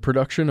Know is a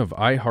production of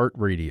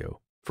iHeartRadio.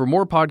 For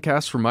more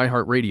podcasts from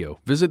iHeartRadio,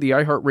 visit the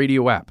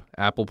iHeartRadio app,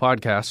 Apple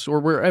Podcasts, or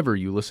wherever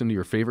you listen to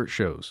your favorite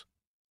shows.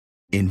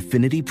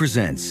 Infiniti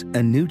presents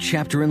a new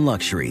chapter in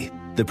luxury,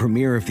 the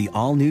premiere of the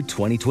all-new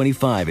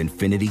 2025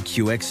 Infiniti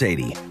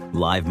QX80,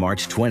 live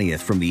March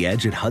 20th from the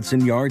Edge at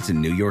Hudson Yards in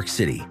New York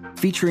City,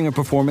 featuring a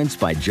performance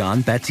by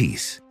John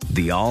Batiste.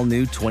 The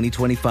all-new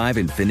 2025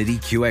 Infiniti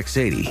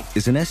QX80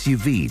 is an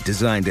SUV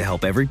designed to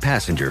help every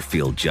passenger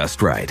feel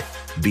just right.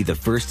 Be the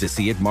first to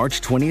see it March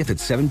 20th at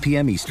 7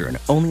 p.m. Eastern,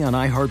 only on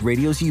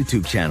iHeartRadio's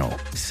YouTube channel.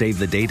 Save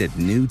the date at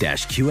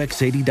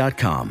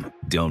new-QX80.com.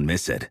 Don't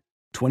miss it.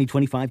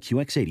 2025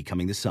 QX80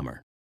 coming this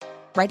summer.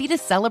 Ready to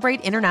celebrate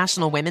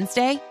International Women's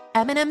Day?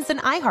 M&M's and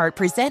iHeart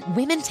present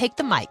Women Take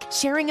the Mic,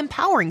 sharing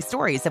empowering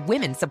stories of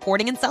women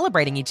supporting and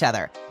celebrating each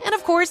other. And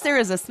of course, there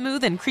is a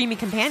smooth and creamy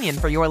companion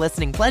for your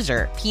listening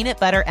pleasure, peanut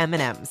butter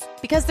M&M's.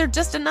 Because they're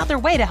just another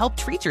way to help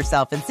treat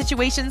yourself in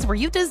situations where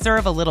you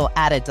deserve a little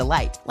added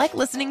delight, like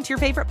listening to your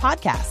favorite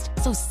podcast.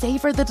 So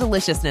savor the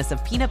deliciousness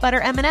of peanut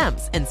butter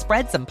M&M's and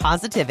spread some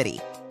positivity.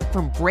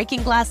 From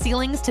breaking glass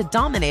ceilings to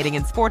dominating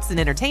in sports and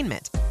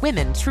entertainment,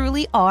 women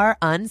truly are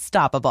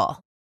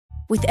unstoppable.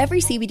 With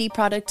every CBD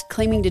product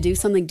claiming to do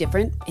something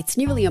different, it's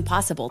nearly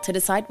impossible to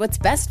decide what's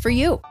best for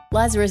you.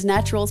 Lazarus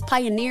Naturals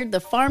pioneered the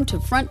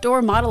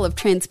farm-to-front-door model of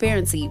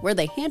transparency, where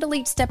they handle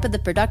each step of the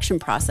production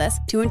process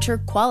to ensure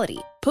quality,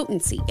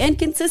 potency, and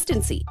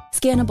consistency.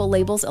 Scannable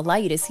labels allow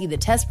you to see the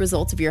test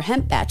results of your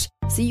hemp batch,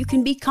 so you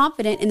can be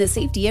confident in the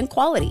safety and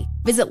quality.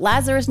 Visit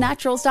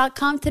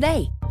LazarusNaturals.com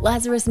today.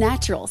 Lazarus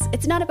Naturals.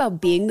 It's not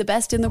about being the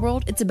best in the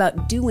world, it's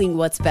about doing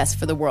what's best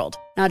for the world.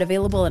 Not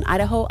available in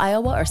Idaho,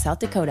 Iowa, or South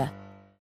Dakota.